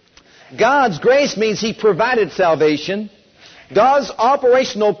 God's grace means He provided salvation. God's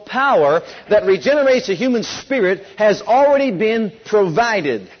operational power that regenerates the human spirit has already been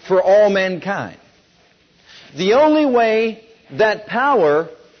provided for all mankind. The only way that power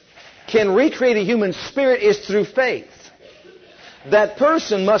can recreate a human spirit is through faith. That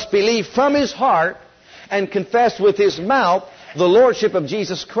person must believe from his heart and confess with his mouth the lordship of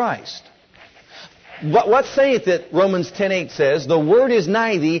Jesus Christ. What saith it? Romans 10:8 says, the word is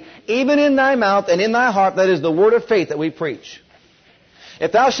nigh thee, even in thy mouth and in thy heart. That is the word of faith that we preach.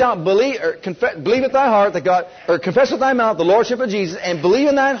 If thou shalt believe with thy heart that God, or confess with thy mouth the Lordship of Jesus, and believe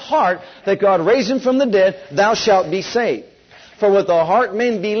in thine heart that God raised him from the dead, thou shalt be saved. For with the heart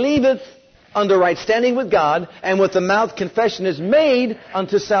man believeth unto right standing with God, and with the mouth confession is made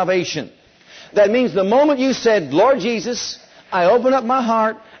unto salvation. That means the moment you said, Lord Jesus, I open up my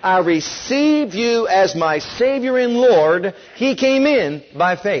heart, I receive you as my Savior and Lord, He came in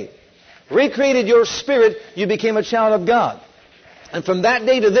by faith. Recreated your spirit, you became a child of God. And from that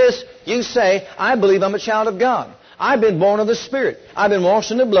day to this, you say, I believe I'm a child of God. I've been born of the Spirit. I've been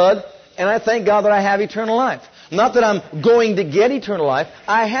washed in the blood, and I thank God that I have eternal life. Not that I'm going to get eternal life.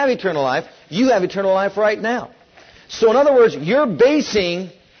 I have eternal life. You have eternal life right now. So in other words, you're basing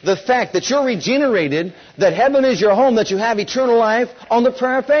the fact that you're regenerated, that heaven is your home, that you have eternal life on the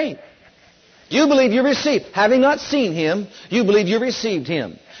prayer of faith. You believe you received. Having not seen Him, you believe you received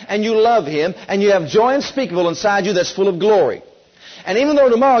Him. And you love Him, and you have joy unspeakable inside you that's full of glory. And even though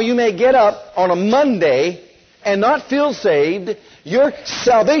tomorrow you may get up on a Monday and not feel saved, your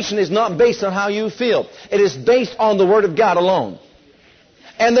salvation is not based on how you feel. It is based on the Word of God alone.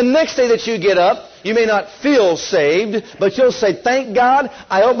 And the next day that you get up, you may not feel saved, but you'll say, thank God,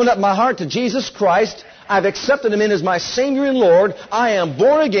 I opened up my heart to Jesus Christ. I've accepted Him in as my Savior and Lord. I am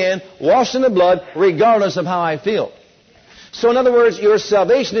born again, washed in the blood, regardless of how I feel. So in other words, your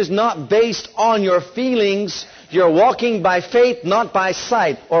salvation is not based on your feelings. You're walking by faith, not by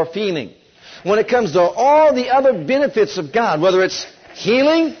sight or feeling. When it comes to all the other benefits of God, whether it's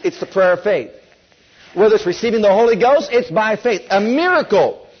healing, it's the prayer of faith. Whether it's receiving the Holy Ghost, it's by faith. A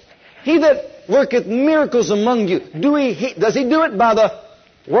miracle. He that worketh miracles among you, does He do it by the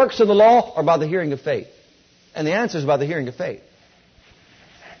works of the law or by the hearing of faith? And the answer is by the hearing of faith.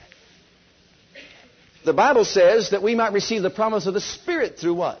 The Bible says that we might receive the promise of the Spirit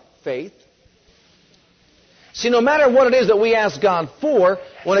through what? Faith. See, no matter what it is that we ask God for,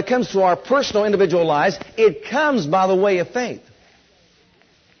 when it comes to our personal, individual lives, it comes by the way of faith.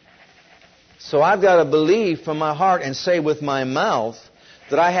 So I've got to believe from my heart and say with my mouth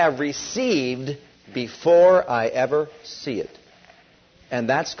that I have received before I ever see it. And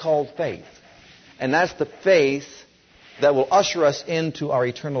that's called faith. And that's the faith that will usher us into our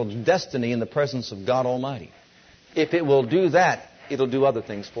eternal destiny in the presence of God Almighty. If it will do that, it'll do other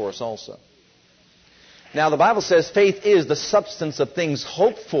things for us also. Now, the Bible says faith is the substance of things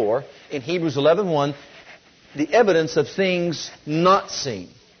hoped for. In Hebrews 11:1, the evidence of things not seen.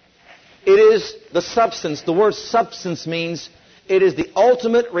 It is the substance. The word substance means it is the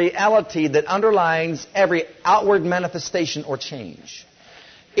ultimate reality that underlies every outward manifestation or change.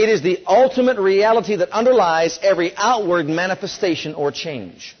 It is the ultimate reality that underlies every outward manifestation or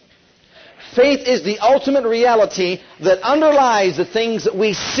change. Faith is the ultimate reality that underlies the things that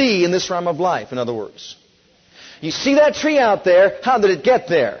we see in this realm of life, in other words. You see that tree out there, how did it get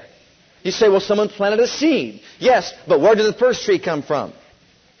there? You say, well, someone planted a seed. Yes, but where did the first tree come from?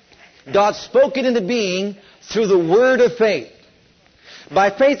 God spoke it into being through the word of faith. By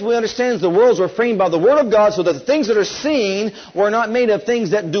faith we understand the worlds were framed by the Word of God, so that the things that are seen were not made of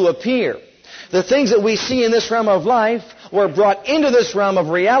things that do appear. The things that we see in this realm of life were brought into this realm of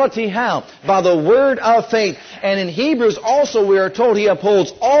reality. How? By the word of faith. And in Hebrews also we are told He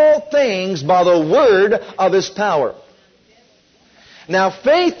upholds all things by the word of His power. Now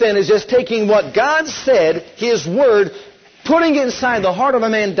faith then is just taking what God said, His word, putting it inside the heart of a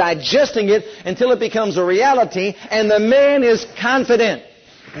man, digesting it until it becomes a reality, and the man is confident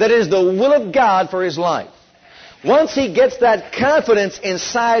that it is the will of God for his life. Once he gets that confidence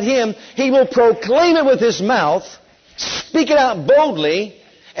inside him, he will proclaim it with his mouth, speak it out boldly,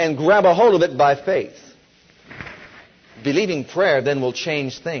 and grab a hold of it by faith. Believing prayer then will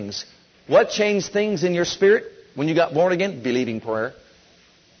change things. What changed things in your spirit when you got born again? Believing prayer.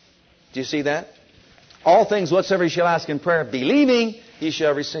 Do you see that? All things whatsoever you shall ask in prayer, believing, ye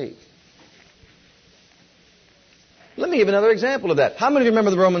shall receive. Let me give another example of that. How many of you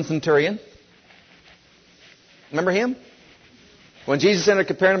remember the Roman centurion? Remember him? When Jesus entered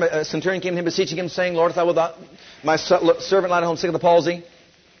Capernaum, a centurion came to him beseeching him, saying, Lord, if thou wilt not, my servant lie at home sick of the palsy.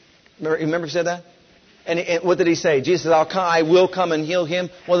 Remember he said that? And what did he say? Jesus said, I will come and heal him.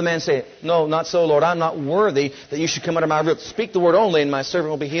 What did the man say? No, not so, Lord. I'm not worthy that you should come under my roof. Speak the word only, and my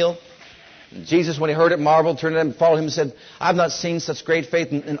servant will be healed. Jesus, when he heard it, marveled, turned to him, followed him, and said, I've not seen such great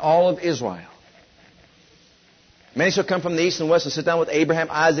faith in all of Israel. Many shall come from the east and west and sit down with Abraham,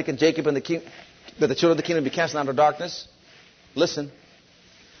 Isaac, and Jacob, and that the children of the kingdom be cast out of darkness. Listen.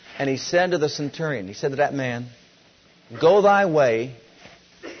 And he said to the centurion, he said to that man, go thy way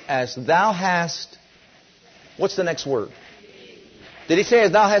as thou hast... What's the next word? Did he say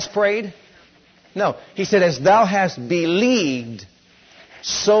as thou hast prayed? No. He said as thou hast believed,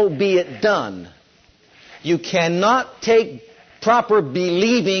 so be it done. You cannot take proper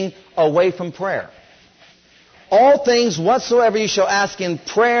believing away from prayer. All things whatsoever you shall ask in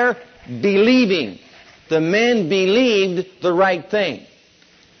prayer, believing. The men believed the right thing.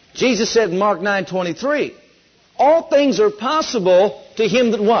 Jesus said in Mark 9:23, all things are possible to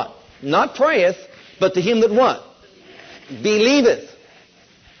him that what? Not prayeth, but to him that what? Believeth.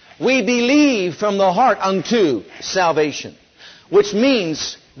 We believe from the heart unto salvation. Which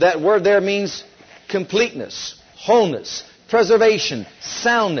means, that word there means completeness, wholeness, preservation,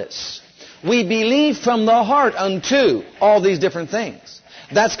 soundness. We believe from the heart unto all these different things.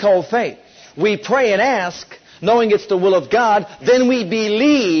 That's called faith. We pray and ask, knowing it's the will of God, then we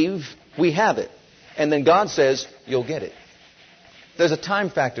believe we have it. And then God says, you'll get it. There's a time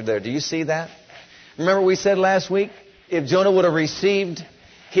factor there. Do you see that? Remember we said last week, if Jonah would have received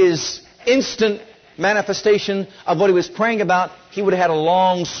his instant manifestation of what he was praying about, he would have had a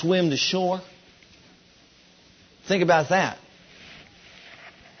long swim to shore. Think about that.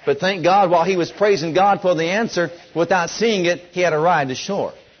 But thank God, while he was praising God for the answer, without seeing it, he had a ride to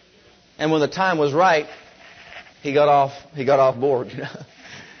shore. And when the time was right, he got off board.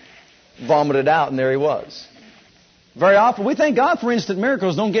 Vomited out, and there he was. Very often, we thank God for instant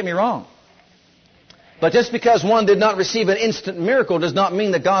miracles, don't get me wrong. But just because one did not receive an instant miracle does not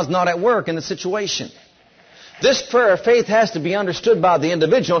mean that God's not at work in the situation. This prayer of faith has to be understood by the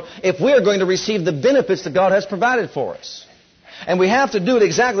individual if we are going to receive the benefits that God has provided for us. And we have to do it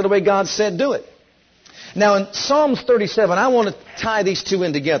exactly the way God said do it. Now in Psalms 37, I want to tie these two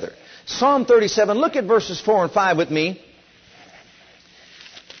in together. Psalm 37, look at verses 4 and 5 with me.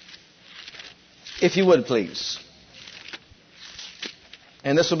 If you would, please.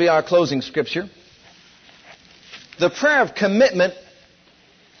 And this will be our closing scripture. The prayer of commitment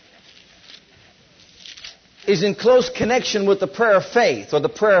is in close connection with the prayer of faith or the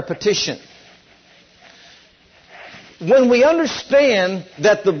prayer of petition. When we understand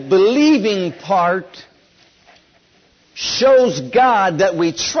that the believing part shows God that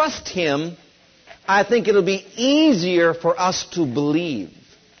we trust Him, I think it'll be easier for us to believe.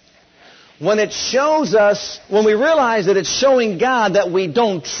 When it shows us, when we realize that it's showing God that we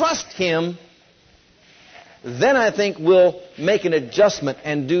don't trust Him, then I think we'll make an adjustment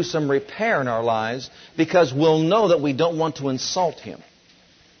and do some repair in our lives because we'll know that we don't want to insult Him.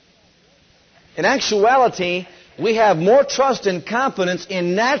 In actuality, we have more trust and confidence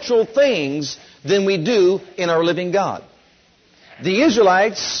in natural things than we do in our living God. The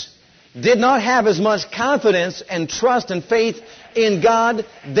Israelites did not have as much confidence and trust and faith in God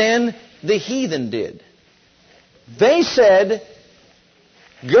than the heathen did. They said,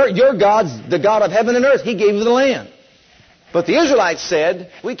 your God's the God of heaven and earth. He gave you the land. But the Israelites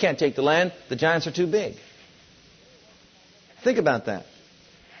said, we can't take the land. The giants are too big. Think about that.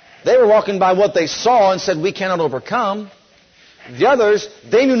 They were walking by what they saw and said, we cannot overcome. The others,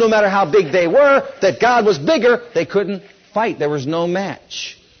 they knew no matter how big they were, that God was bigger. They couldn't fight. There was no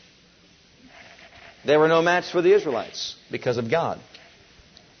match. There were no match for the Israelites because of God.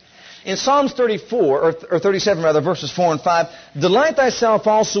 In Psalms 34, or 37 rather, verses 4 and 5, delight thyself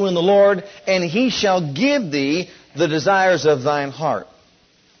also in the Lord, and He shall give thee the desires of thine heart.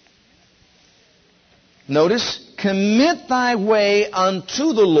 Notice, commit thy way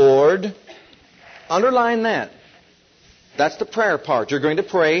unto the Lord. Underline that. That's the prayer part. You're going to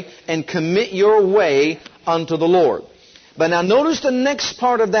pray and commit your way unto the Lord. But now notice the next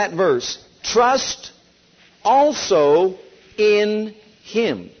part of that verse. Trust also in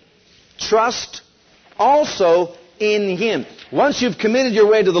Him. Trust also in Him. Once you've committed your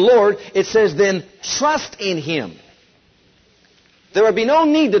way to the Lord, it says then, trust in Him. There would be no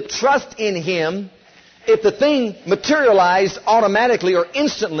need to trust in Him if the thing materialized automatically or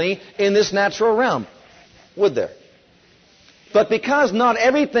instantly in this natural realm. Would there? But because not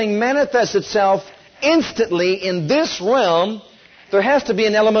everything manifests itself instantly in this realm, there has to be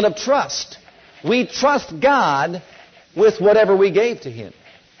an element of trust. We trust God with whatever we gave to Him.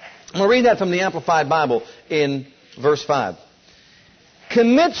 I'm going to read that from the Amplified Bible in verse 5.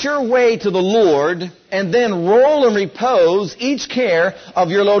 Commit your way to the Lord, and then roll and repose each care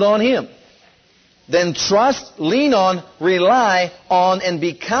of your load on Him. Then trust, lean on, rely on, and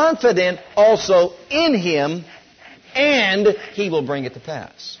be confident also in Him, and He will bring it to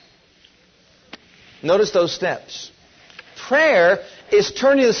pass. Notice those steps. Prayer is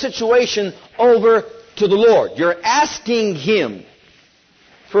turning the situation over to the Lord. You're asking Him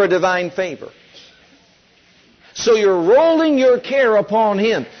for a divine favor. So you're rolling your care upon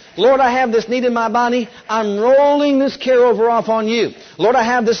Him. Lord, I have this need in my body. I'm rolling this care over off on You. Lord, I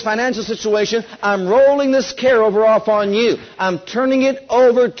have this financial situation. I'm rolling this care over off on You. I'm turning it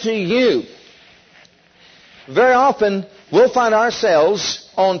over to You. Very often, we'll find ourselves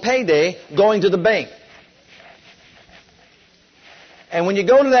on payday going to the bank. And when you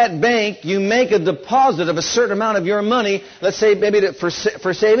go to that bank, you make a deposit of a certain amount of your money, let's say maybe for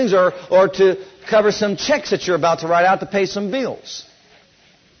savings or to cover some checks that you're about to write out to pay some bills.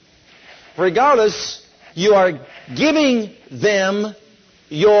 Regardless, you are giving them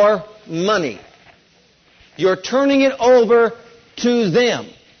your money. You're turning it over to them.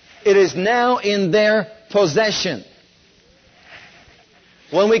 It is now in their possession.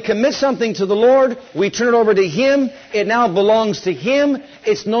 When we commit something to the Lord, we turn it over to Him. It now belongs to Him.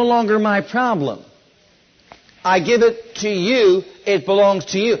 It's no longer my problem. I give it to You. It belongs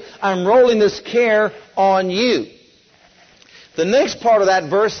to You. I'm rolling this care on You. The next part of that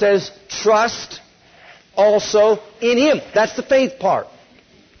verse says, trust also in Him. That's the faith part.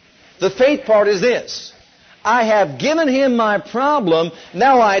 The faith part is this. I have given Him my problem.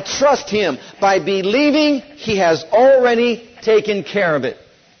 Now I trust Him by believing He has already taken care of it.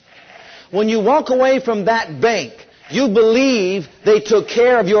 When you walk away from that bank, you believe they took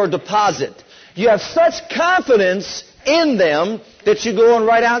care of your deposit. You have such confidence in them that you go and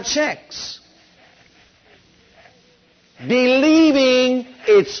write out checks. Believing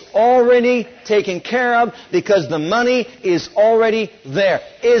it's already taken care of because the money is already there.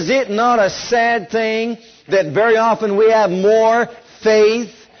 Is it not a sad thing that very often we have more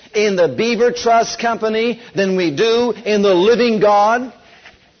faith in the Beaver Trust Company than we do in the living God?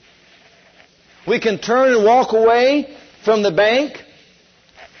 We can turn and walk away from the bank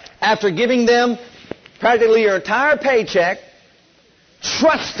after giving them practically your entire paycheck,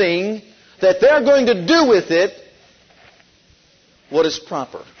 trusting that they're going to do with it what is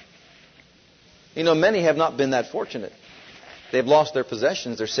proper. You know, many have not been that fortunate. They've lost their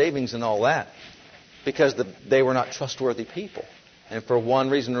possessions, their savings and all that because they were not trustworthy people. And for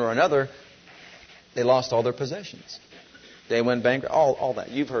one reason or another, they lost all their possessions. They went bankrupt, all that.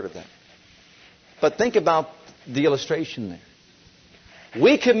 You've heard of that. But think about the illustration there.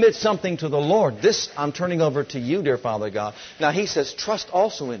 We commit something to the Lord. This I'm turning over to You, dear Father God. Now He says, trust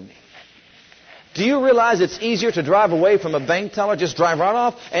also in Me. Do you realize it's easier to drive away from a bank teller? Just drive right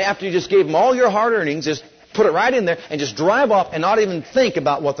off, and after you just gave them all your hard earnings, just put it right in there and just drive off and not even think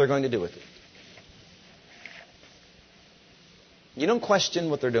about what they're going to do with it. You don't question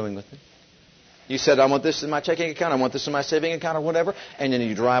what they're doing with it. You said, I want this in my checking account, I want this in my saving account or whatever, and then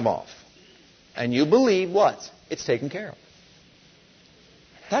you drive off. And you believe what? It's taken care of.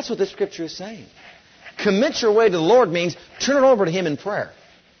 That's what this Scripture is saying. Commit your way to the Lord means turn it over to Him in prayer.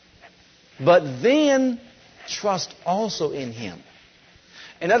 But then trust also in Him.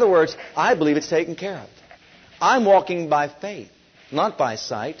 In other words, I believe it's taken care of. I'm walking by faith, not by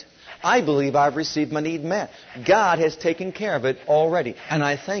sight. I believe I've received my need met. God has taken care of it already, and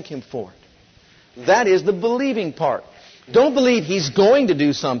I thank Him for it. That is the believing part. Don't believe He's going to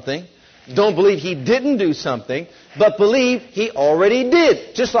do something. Don't believe He didn't do something, but believe He already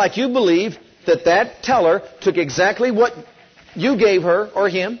did. Just like you believe that teller took exactly what you gave her or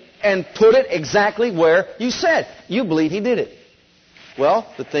him and put it exactly where you said. You believe He did it.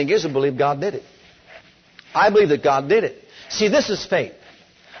 Well, the thing is, I believe God did it. I believe that God did it. See, this is faith.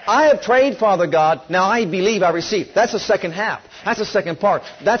 I have prayed, Father God, now I believe I receive. That's the second half. That's the second part.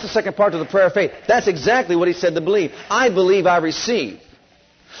 That's the second part of the prayer of faith. That's exactly what He said to believe. I believe I receive.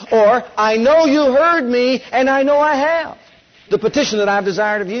 Or, I know You heard me, and I know I have the petition that I've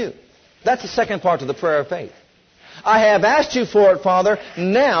desired of You. That's the second part of the prayer of faith. I have asked You for it, Father.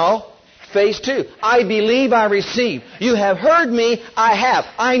 Now, phase 2. I believe I receive. You have heard me. I have.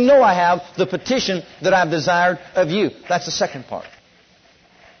 I know I have the petition that I've desired of You. That's the second part.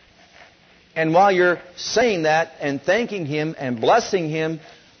 And while you're saying that and thanking Him and blessing Him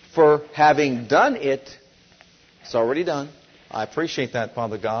for having done it, it's already done. I appreciate that,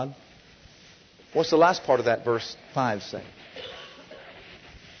 Father God. What's the last part of that verse 5 say?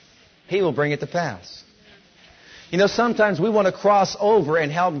 He will bring it to pass. You know, sometimes we want to cross over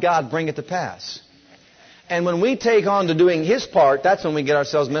and help God bring it to pass. And when we take on to doing His part, that's when we get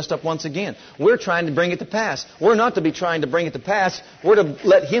ourselves messed up once again. We're trying to bring it to pass. We're not to be trying to bring it to pass. We're to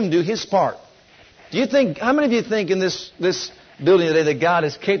let Him do His part. Do you think, how many of you think in this building today that God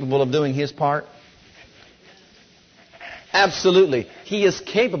is capable of doing His part? Absolutely. He is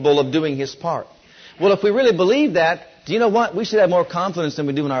capable of doing His part. Well, if we really believe that, do you know what? We should have more confidence than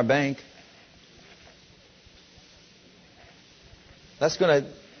we do in our bank.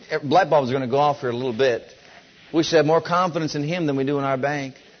 Light bulbs are going to go off here a little bit. We should have more confidence in Him than we do in our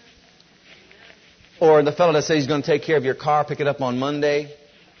bank. Or the fellow that says he's going to take care of your car, pick it up on Monday.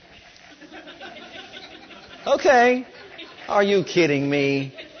 Okay. Are you kidding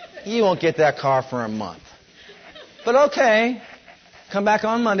me? You won't get that car for a month. But okay. Come back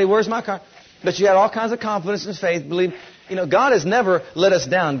on Monday. Where's my car? But you had all kinds of confidence and faith. Believe, God has never let us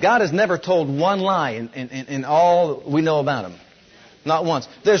down. God has never told one lie in all we know about Him. Not once.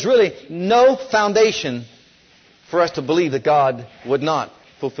 There's really no foundation for us to believe that God would not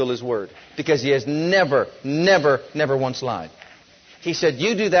fulfill His word. Because He has never once lied. He said,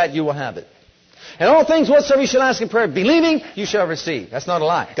 you do that, you will have it. And all things whatsoever you shall ask in prayer, believing, you shall receive. That's not a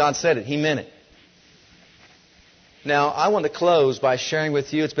lie. God said it. He meant it. Now, I want to close by sharing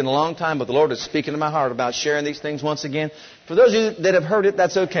with you. It's been a long time, but the Lord is speaking to my heart about sharing these things once again. For those of you that have heard it,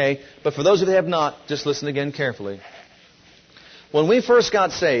 that's okay. But for those of you that have not, just listen again carefully. When we first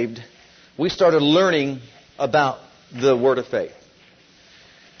got saved, we started learning about the Word of faith.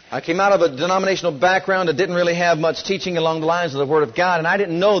 I came out of a denominational background that didn't really have much teaching along the lines of the Word of God, and I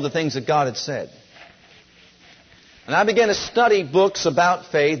didn't know the things that God had said. And I began to study books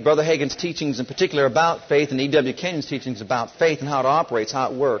about faith, Brother Hagin's teachings in particular about faith, and E.W. Kenyon's teachings about faith and how it operates,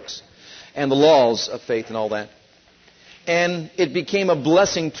 how it works, and the laws of faith and all that. And it became a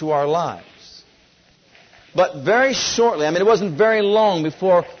blessing to our lives. But very shortly, it wasn't very long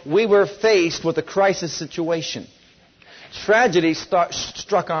before we were faced with a crisis situation. Tragedy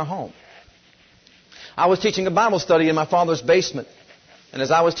struck our home. I was teaching a Bible study in my father's basement. And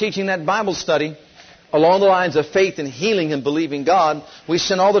as I was teaching that Bible study, along the lines of faith and healing and believing God, we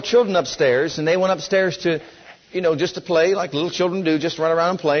sent all the children upstairs, and they went upstairs to, just to play like little children do, just run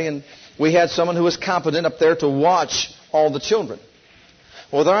around and play. And we had someone who was competent up there to watch all the children.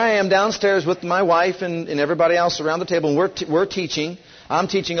 Well, there I am downstairs with my wife and everybody else around the table, and we're teaching. I'm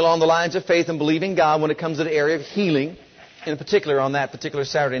teaching along the lines of faith and believing God when it comes to the area of healing, in particular on that particular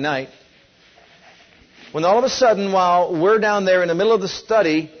Saturday night. When all of a sudden, while we're down there in the middle of the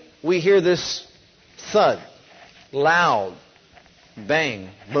study, we hear this thud, loud, bang,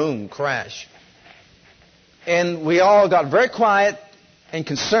 boom, crash. And we all got very quiet and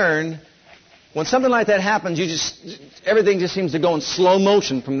concerned. When something like that happens, everything just seems to go in slow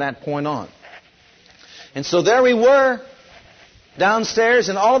motion from that point on. And so there we were, downstairs,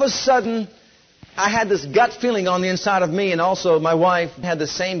 and all of a sudden, I had this gut feeling on the inside of me, and also my wife had the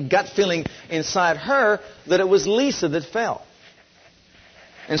same gut feeling inside her that it was Lisa that fell.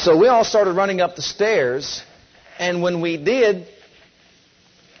 And so we all started running up the stairs, and when we did,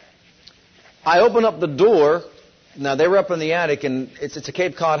 I opened up the door. Now, they were up in the attic, and it's a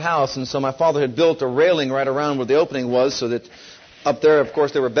Cape Cod house, and so my father had built a railing right around where the opening was, so that up there, of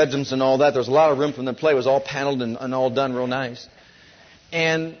course, there were bedrooms and all that. There was a lot of room for them to play. It was all paneled and all done real nice.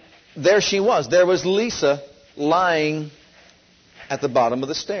 And there she was. There was Lisa lying at the bottom of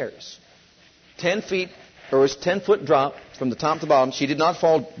the stairs. 10 feet, or it was 10-foot drop from the top to bottom. She did not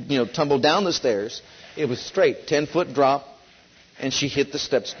fall, tumble down the stairs. It was straight, 10-foot drop, and she hit the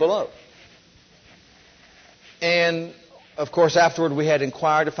steps below. And, of course, afterward we had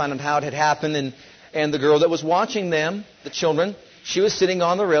inquired to find out how it had happened. And the girl that was watching them, the children, she was sitting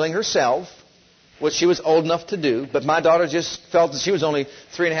on the railing herself, which she was old enough to do. But my daughter just felt that she was only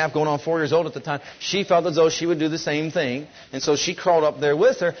 3.5 going on 4 years old at the time. She felt as though she would do the same thing. And so she crawled up there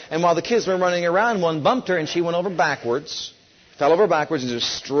with her. And while the kids were running around, one bumped her and she went over backwards. Fell over backwards and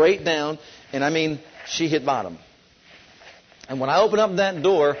just straight down. And she hit bottom. And when I opened up that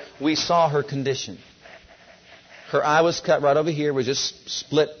door, we saw her condition. Her eye was cut right over here. It was just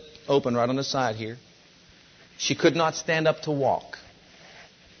split open right on the side here. She could not stand up to walk.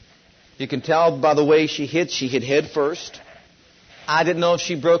 You can tell by the way she hit head first. I didn't know if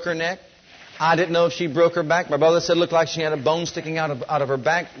she broke her neck. I didn't know if she broke her back. My brother said it looked like she had a bone sticking out of her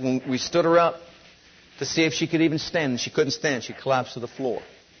back. When we stood her up to see if she could even stand, she couldn't stand. She collapsed to the floor.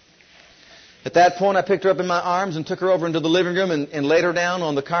 At that point, I picked her up in my arms and took her over into the living room and laid her down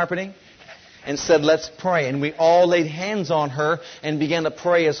on the carpeting and said, let's pray. And we all laid hands on her and began to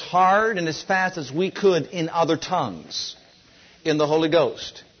pray as hard and as fast as we could in other tongues in the Holy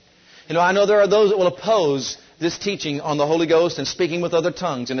Ghost. I know there are those that will oppose this teaching on the Holy Ghost and speaking with other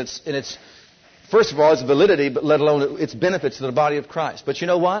tongues. And it's first of all, its validity, but let alone its benefits to the body of Christ. But you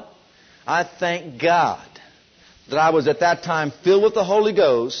know what? I thank God that I was at that time filled with the Holy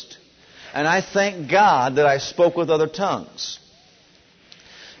Ghost. And I thank God that I spoke with other tongues.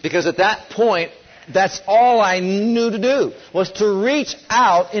 Because at that point, that's all I knew to do, was to reach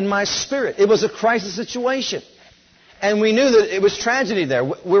out in my spirit. It was a crisis situation. And we knew that it was tragedy there.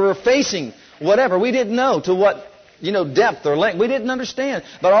 We were facing whatever. We didn't know to what, depth or length. We didn't understand.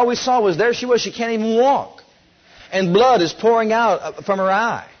 But all we saw was there she was. She can't even walk. And blood is pouring out from her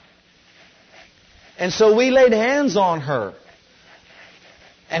eye. And so we laid hands on her.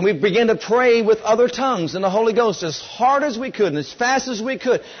 And we began to pray with other tongues in the Holy Ghost as hard as we could and as fast as we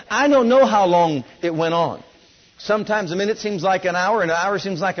could. I don't know how long it went on. Sometimes a minute seems like an hour and an hour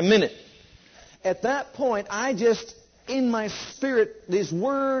seems like a minute. At that point, I just, in my spirit, these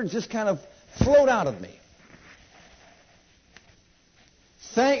words just kind of flowed out of me.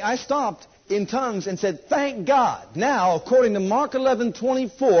 I stopped in tongues and said, thank God. Now, according to Mark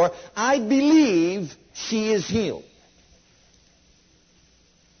 11:24, I believe she is healed.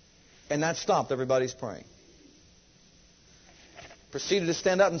 And that stopped everybody's praying. Proceeded to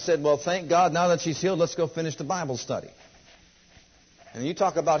stand up and said, well, thank God, now that she's healed, let's go finish the Bible study. And you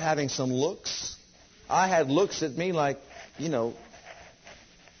talk about having some looks. I had looks at me like, you're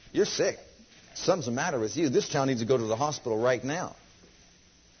sick. Something's the matter with you. This child needs to go to the hospital right now.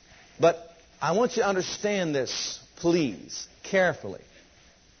 But I want you to understand this, please, carefully.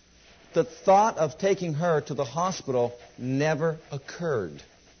 The thought of taking her to the hospital never occurred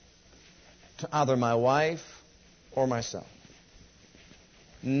to either my wife or myself.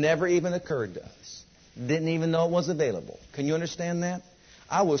 Never even occurred to us. Didn't even know it was available. Can you understand that?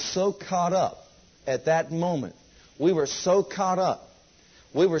 I was so caught up at that moment. We were so caught up.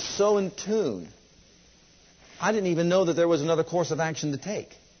 We were so in tune. I didn't even know that there was another course of action to take.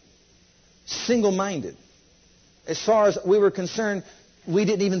 Single-minded. As far as we were concerned, we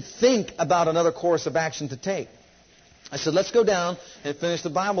didn't even think about another course of action to take. I said, let's go down and finish the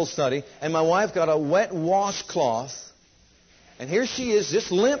Bible study. And my wife got a wet washcloth. And here she is,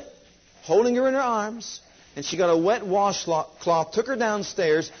 just limp, holding her in her arms. And she got a wet washcloth, took her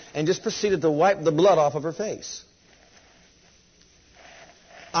downstairs, and just proceeded to wipe the blood off of her face.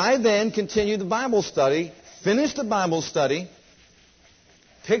 I then continued the Bible study, finished the Bible study,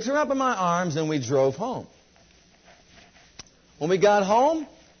 picked her up in my arms, and we drove home. When we got home,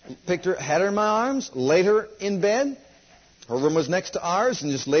 had her in my arms, laid her in bed. Her room was next to ours,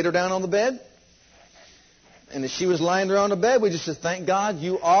 and just laid her down on the bed. And as she was lying there on the bed, we just said, thank God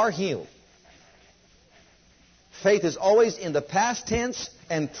you are healed. Faith is always in the past tense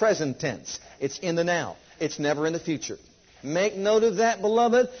and present tense. It's in the now. It's never in the future. Make note of that,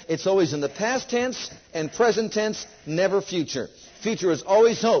 beloved. It's always in the past tense and present tense, never future. Future is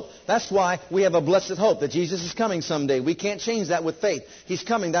always hope. That's why we have a blessed hope that Jesus is coming someday. We can't change that with faith. He's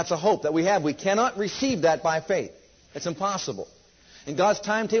coming. That's a hope that we have. We cannot receive that by faith. It's impossible. In God's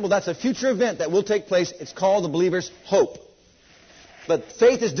timetable, that's a future event that will take place. It's called the believer's hope. But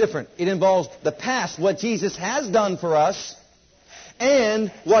faith is different. It involves the past, what Jesus has done for us,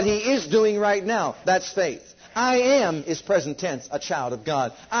 and what He is doing right now. That's faith. I am is present tense, a child of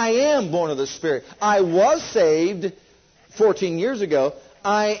God. I am born of the Spirit. I was saved 14 years ago.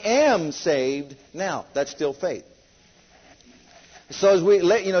 I am saved now. That's still faith. So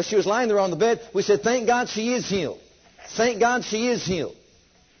as she was lying there on the bed, we said, thank God she is healed. Thank God she is healed.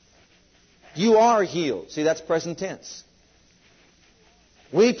 You are healed. See, that's present tense.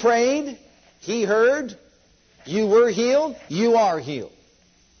 We prayed. He heard. You were healed. You are healed.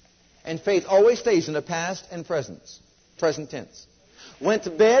 And faith always stays in the past and present tense. Went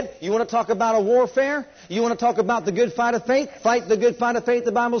to bed. You want to talk about a warfare? You want to talk about the good fight of faith? Fight the good fight of faith,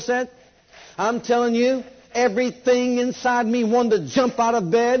 the Bible said. I'm telling you, everything inside me wanted to jump out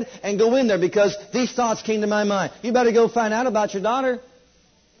of bed and go in there because these thoughts came to my mind. You better go find out about your daughter.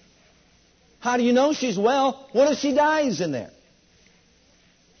 How do you know she's well? What if she dies in there?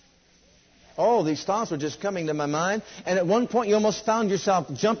 Oh, these thoughts were just coming to my mind. And at one point, you almost found yourself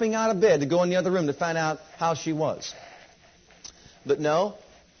jumping out of bed to go in the other room to find out how she was. But no,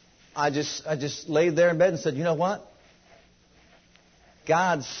 I just laid there in bed and said, you know what?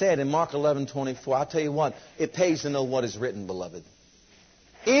 God said in Mark 11:24, I'll tell you what, it pays to know what is written, beloved.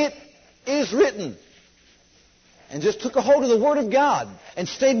 It is written. And just took a hold of the Word of God and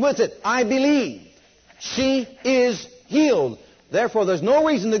stayed with it. I believe she is healed. Therefore, there's no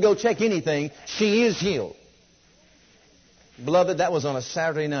reason to go check anything. She is healed. Beloved, that was on a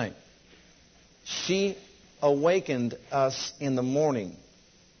Saturday night. She awakened us in the morning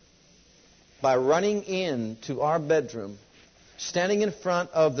by running into our bedroom, standing in front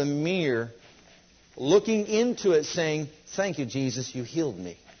of the mirror, looking into it, saying, thank you, Jesus, you healed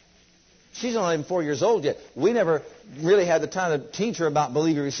me. She's not even 4 years old yet. We never really had the time to teach her about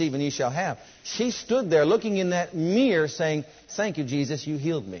believe you receive and you shall have. She stood there looking in that mirror saying, thank you, Jesus, you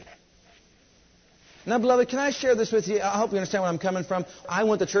healed me. Now, beloved, can I share this with you? I hope you understand where I'm coming from. I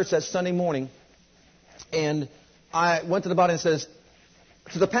went to church that Sunday morning, and I went to the body and says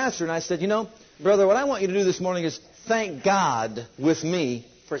to the pastor, and I said, you know, brother, what I want you to do this morning is thank God with me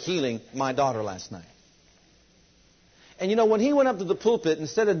for healing my daughter last night. And you know, when he went up to the pulpit,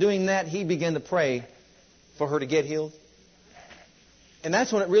 instead of doing that, he began to pray for her to get healed. And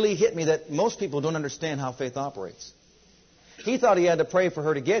that's when it really hit me that most people don't understand how faith operates. He thought he had to pray for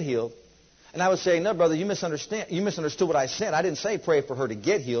her to get healed. And I was saying, no, brother, you misunderstand. You misunderstood what I said. I didn't say pray for her to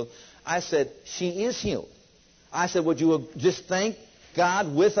get healed. I said, she is healed. I said, would you just thank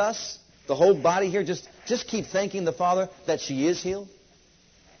God with us, the whole body here? Just keep thanking the Father that she is healed.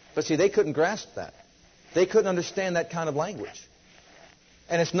 But see, they couldn't grasp that. They couldn't understand that kind of language.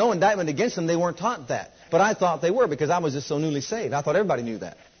 And it's no indictment against them. They weren't taught that. But I thought they were because I was just so newly saved. I thought everybody knew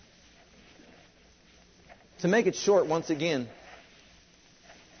that. To make it short, once again,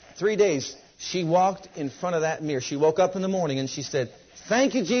 3 days, she walked in front of that mirror. She woke up in the morning and she said,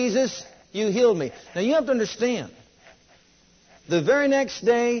 thank you, Jesus, you healed me. Now, you have to understand, the very next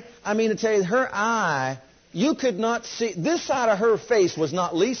day, I mean to tell you, her eye, you could not see. This side of her face was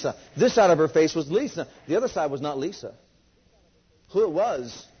not Lisa. This side of her face was Lisa. The other side was not Lisa. Who it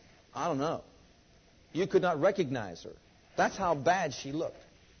was, I don't know. You could not recognize her. That's how bad she looked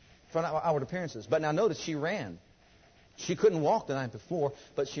from outward appearances. But now notice, she ran. She couldn't walk the night before,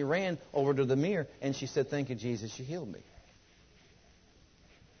 but she ran over to the mirror and she said, thank you, Jesus, you healed me.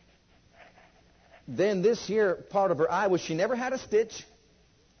 Then this here part of her eye was she never had a stitch.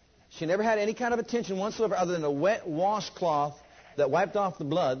 She never had any kind of attention whatsoever other than a wet washcloth that wiped off the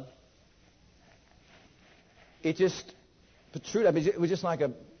blood. It just protruded. I mean, it was just like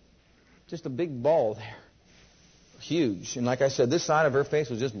just a big ball there. Huge. And like I said, this side of her face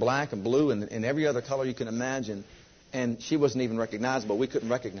was just black and blue and every other color you can imagine. And she wasn't even recognizable. We couldn't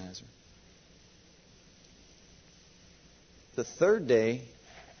recognize her. The third day,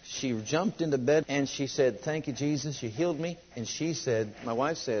 she jumped into bed and she said, thank you, Jesus, you healed me. And she said, my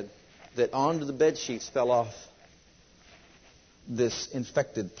wife said, that onto the bed sheets fell off this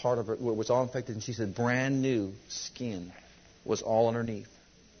infected part of her, it was all infected. And she said, brand new skin was all underneath.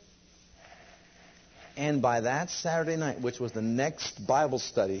 And by that Saturday night, which was the next Bible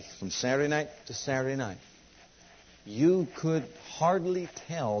study from Saturday night to Saturday night, you could hardly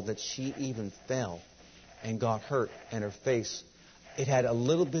tell that she even fell and got hurt, and her face, it had a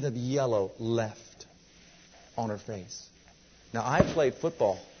little bit of yellow left on her face. Now, I played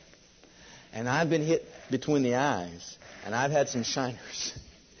football, and I've been hit between the eyes, and I've had some shiners.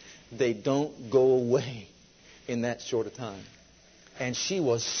 They don't go away in that short a time. And she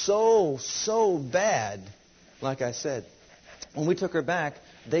was so bad, like I said. When we took her back,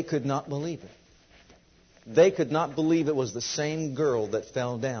 they could not believe it. They could not believe it was the same girl that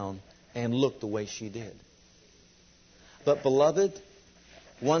fell down and looked the way she did. But beloved,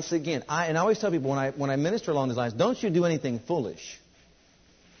 once again, I always tell people when I minister along these lines, don't you do anything foolish.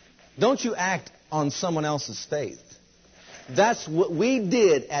 Don't you act on someone else's faith. That's what we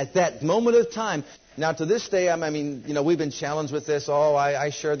did at that moment of time. Now, to this day, I mean, you know, we've been challenged with this. Oh,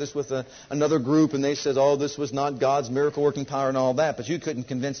 I shared this with another group, and they said, oh, this was not God's miracle-working power and all that. But you couldn't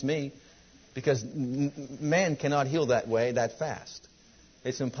convince me, because man cannot heal that way, that fast.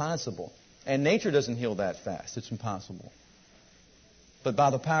 It's impossible. And nature doesn't heal that fast. It's impossible. But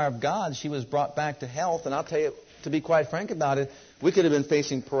by the power of God, she was brought back to health. And I'll tell you, to be quite frank about it, we could have been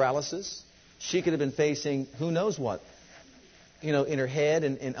facing paralysis. She could have been facing who knows what. You know, in her head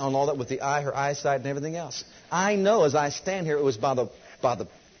and on all that with the eye, her eyesight and everything else. I know as I stand here, it was by the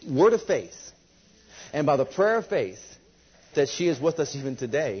word of faith and by the prayer of faith that she is with us even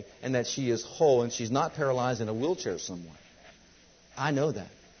today and that she is whole and she's not paralyzed in a wheelchair somewhere. I know that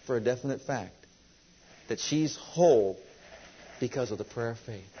for a definite fact, that she's whole because of the prayer of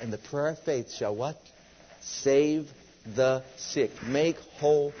faith. And the prayer of faith shall what? Save the sick. Make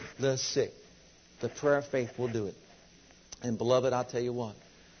whole the sick. The prayer of faith will do it. And beloved, I'll tell you what,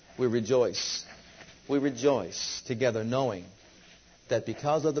 we rejoice. We rejoice together knowing that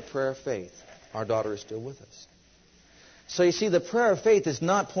because of the prayer of faith, our daughter is still with us. So you see, the prayer of faith is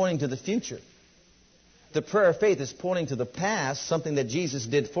not pointing to the future. The prayer of faith is pointing to the past, something that Jesus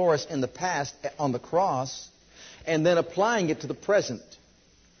did for us in the past on the cross, and then applying it to the present.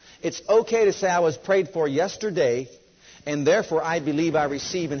 It's okay to say, I was prayed for yesterday, and therefore I believe I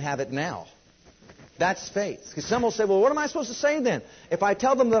receive and have it now. That's faith. Because some will say, well, what am I supposed to say then? If I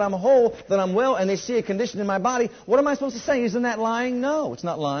tell them that I'm whole, that I'm well, and they see a condition in my body, what am I supposed to say? Isn't that lying? No, it's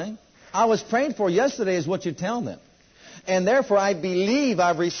not lying. I was prayed for yesterday is what you tell them. And therefore I believe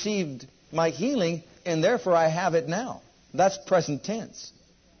I've received my healing, and therefore I have it now. That's present tense.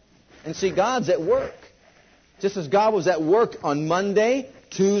 And see, God's at work. Just as God was at work on Monday,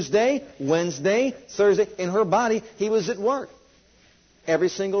 Tuesday, Wednesday, Thursday, in her body, He was at work every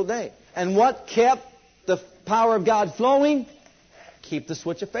single day. And what kept the power of God flowing? Keep the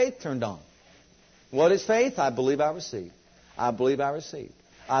switch of faith turned on. What is faith? I believe I receive. I believe I receive.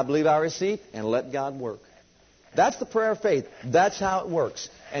 I believe I receive, and let God work. That's the prayer of faith. That's how it works.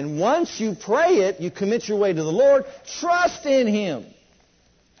 And once you pray it, you commit your way to the Lord. Trust in Him.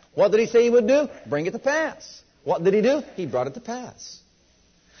 What did He say He would do? Bring it to pass. What did He do? He brought it to pass.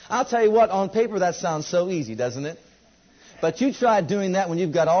 I'll tell you what, on paper that sounds so easy, doesn't it? But you try doing that when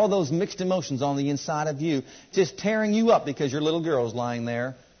you've got all those mixed emotions on the inside of you, just tearing you up because your little girl's lying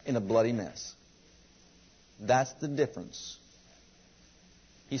there in a bloody mess. That's the difference.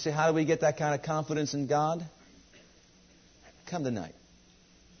 You say, how do we get that kind of confidence in God? Come tonight.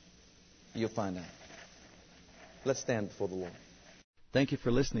 You'll find out. Let's stand before the Lord. Thank you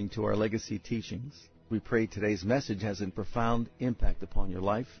for listening to our legacy teachings. We pray today's message has a profound impact upon your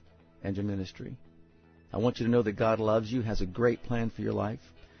life and your ministry. I want you to know that God loves you, has a great plan for your life.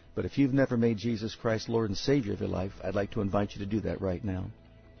 But if you've never made Jesus Christ Lord and Savior of your life, I'd like to invite you to do that right now.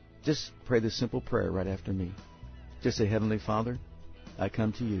 Just pray this simple prayer right after me. Just say, Heavenly Father, I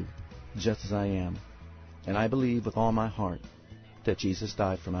come to you just as I am. And I believe with all my heart that Jesus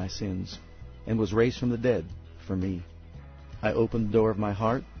died for my sins and was raised from the dead for me. I open the door of my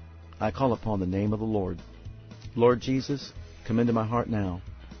heart. I call upon the name of the Lord. Lord Jesus, come into my heart now.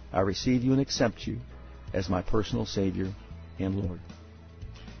 I receive you and accept you as my personal Savior and Lord.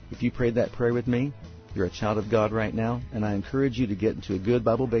 If you prayed that prayer with me, you're a child of God right now, and I encourage you to get into a good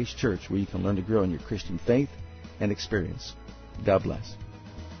Bible-based church where you can learn to grow in your Christian faith and experience. God bless.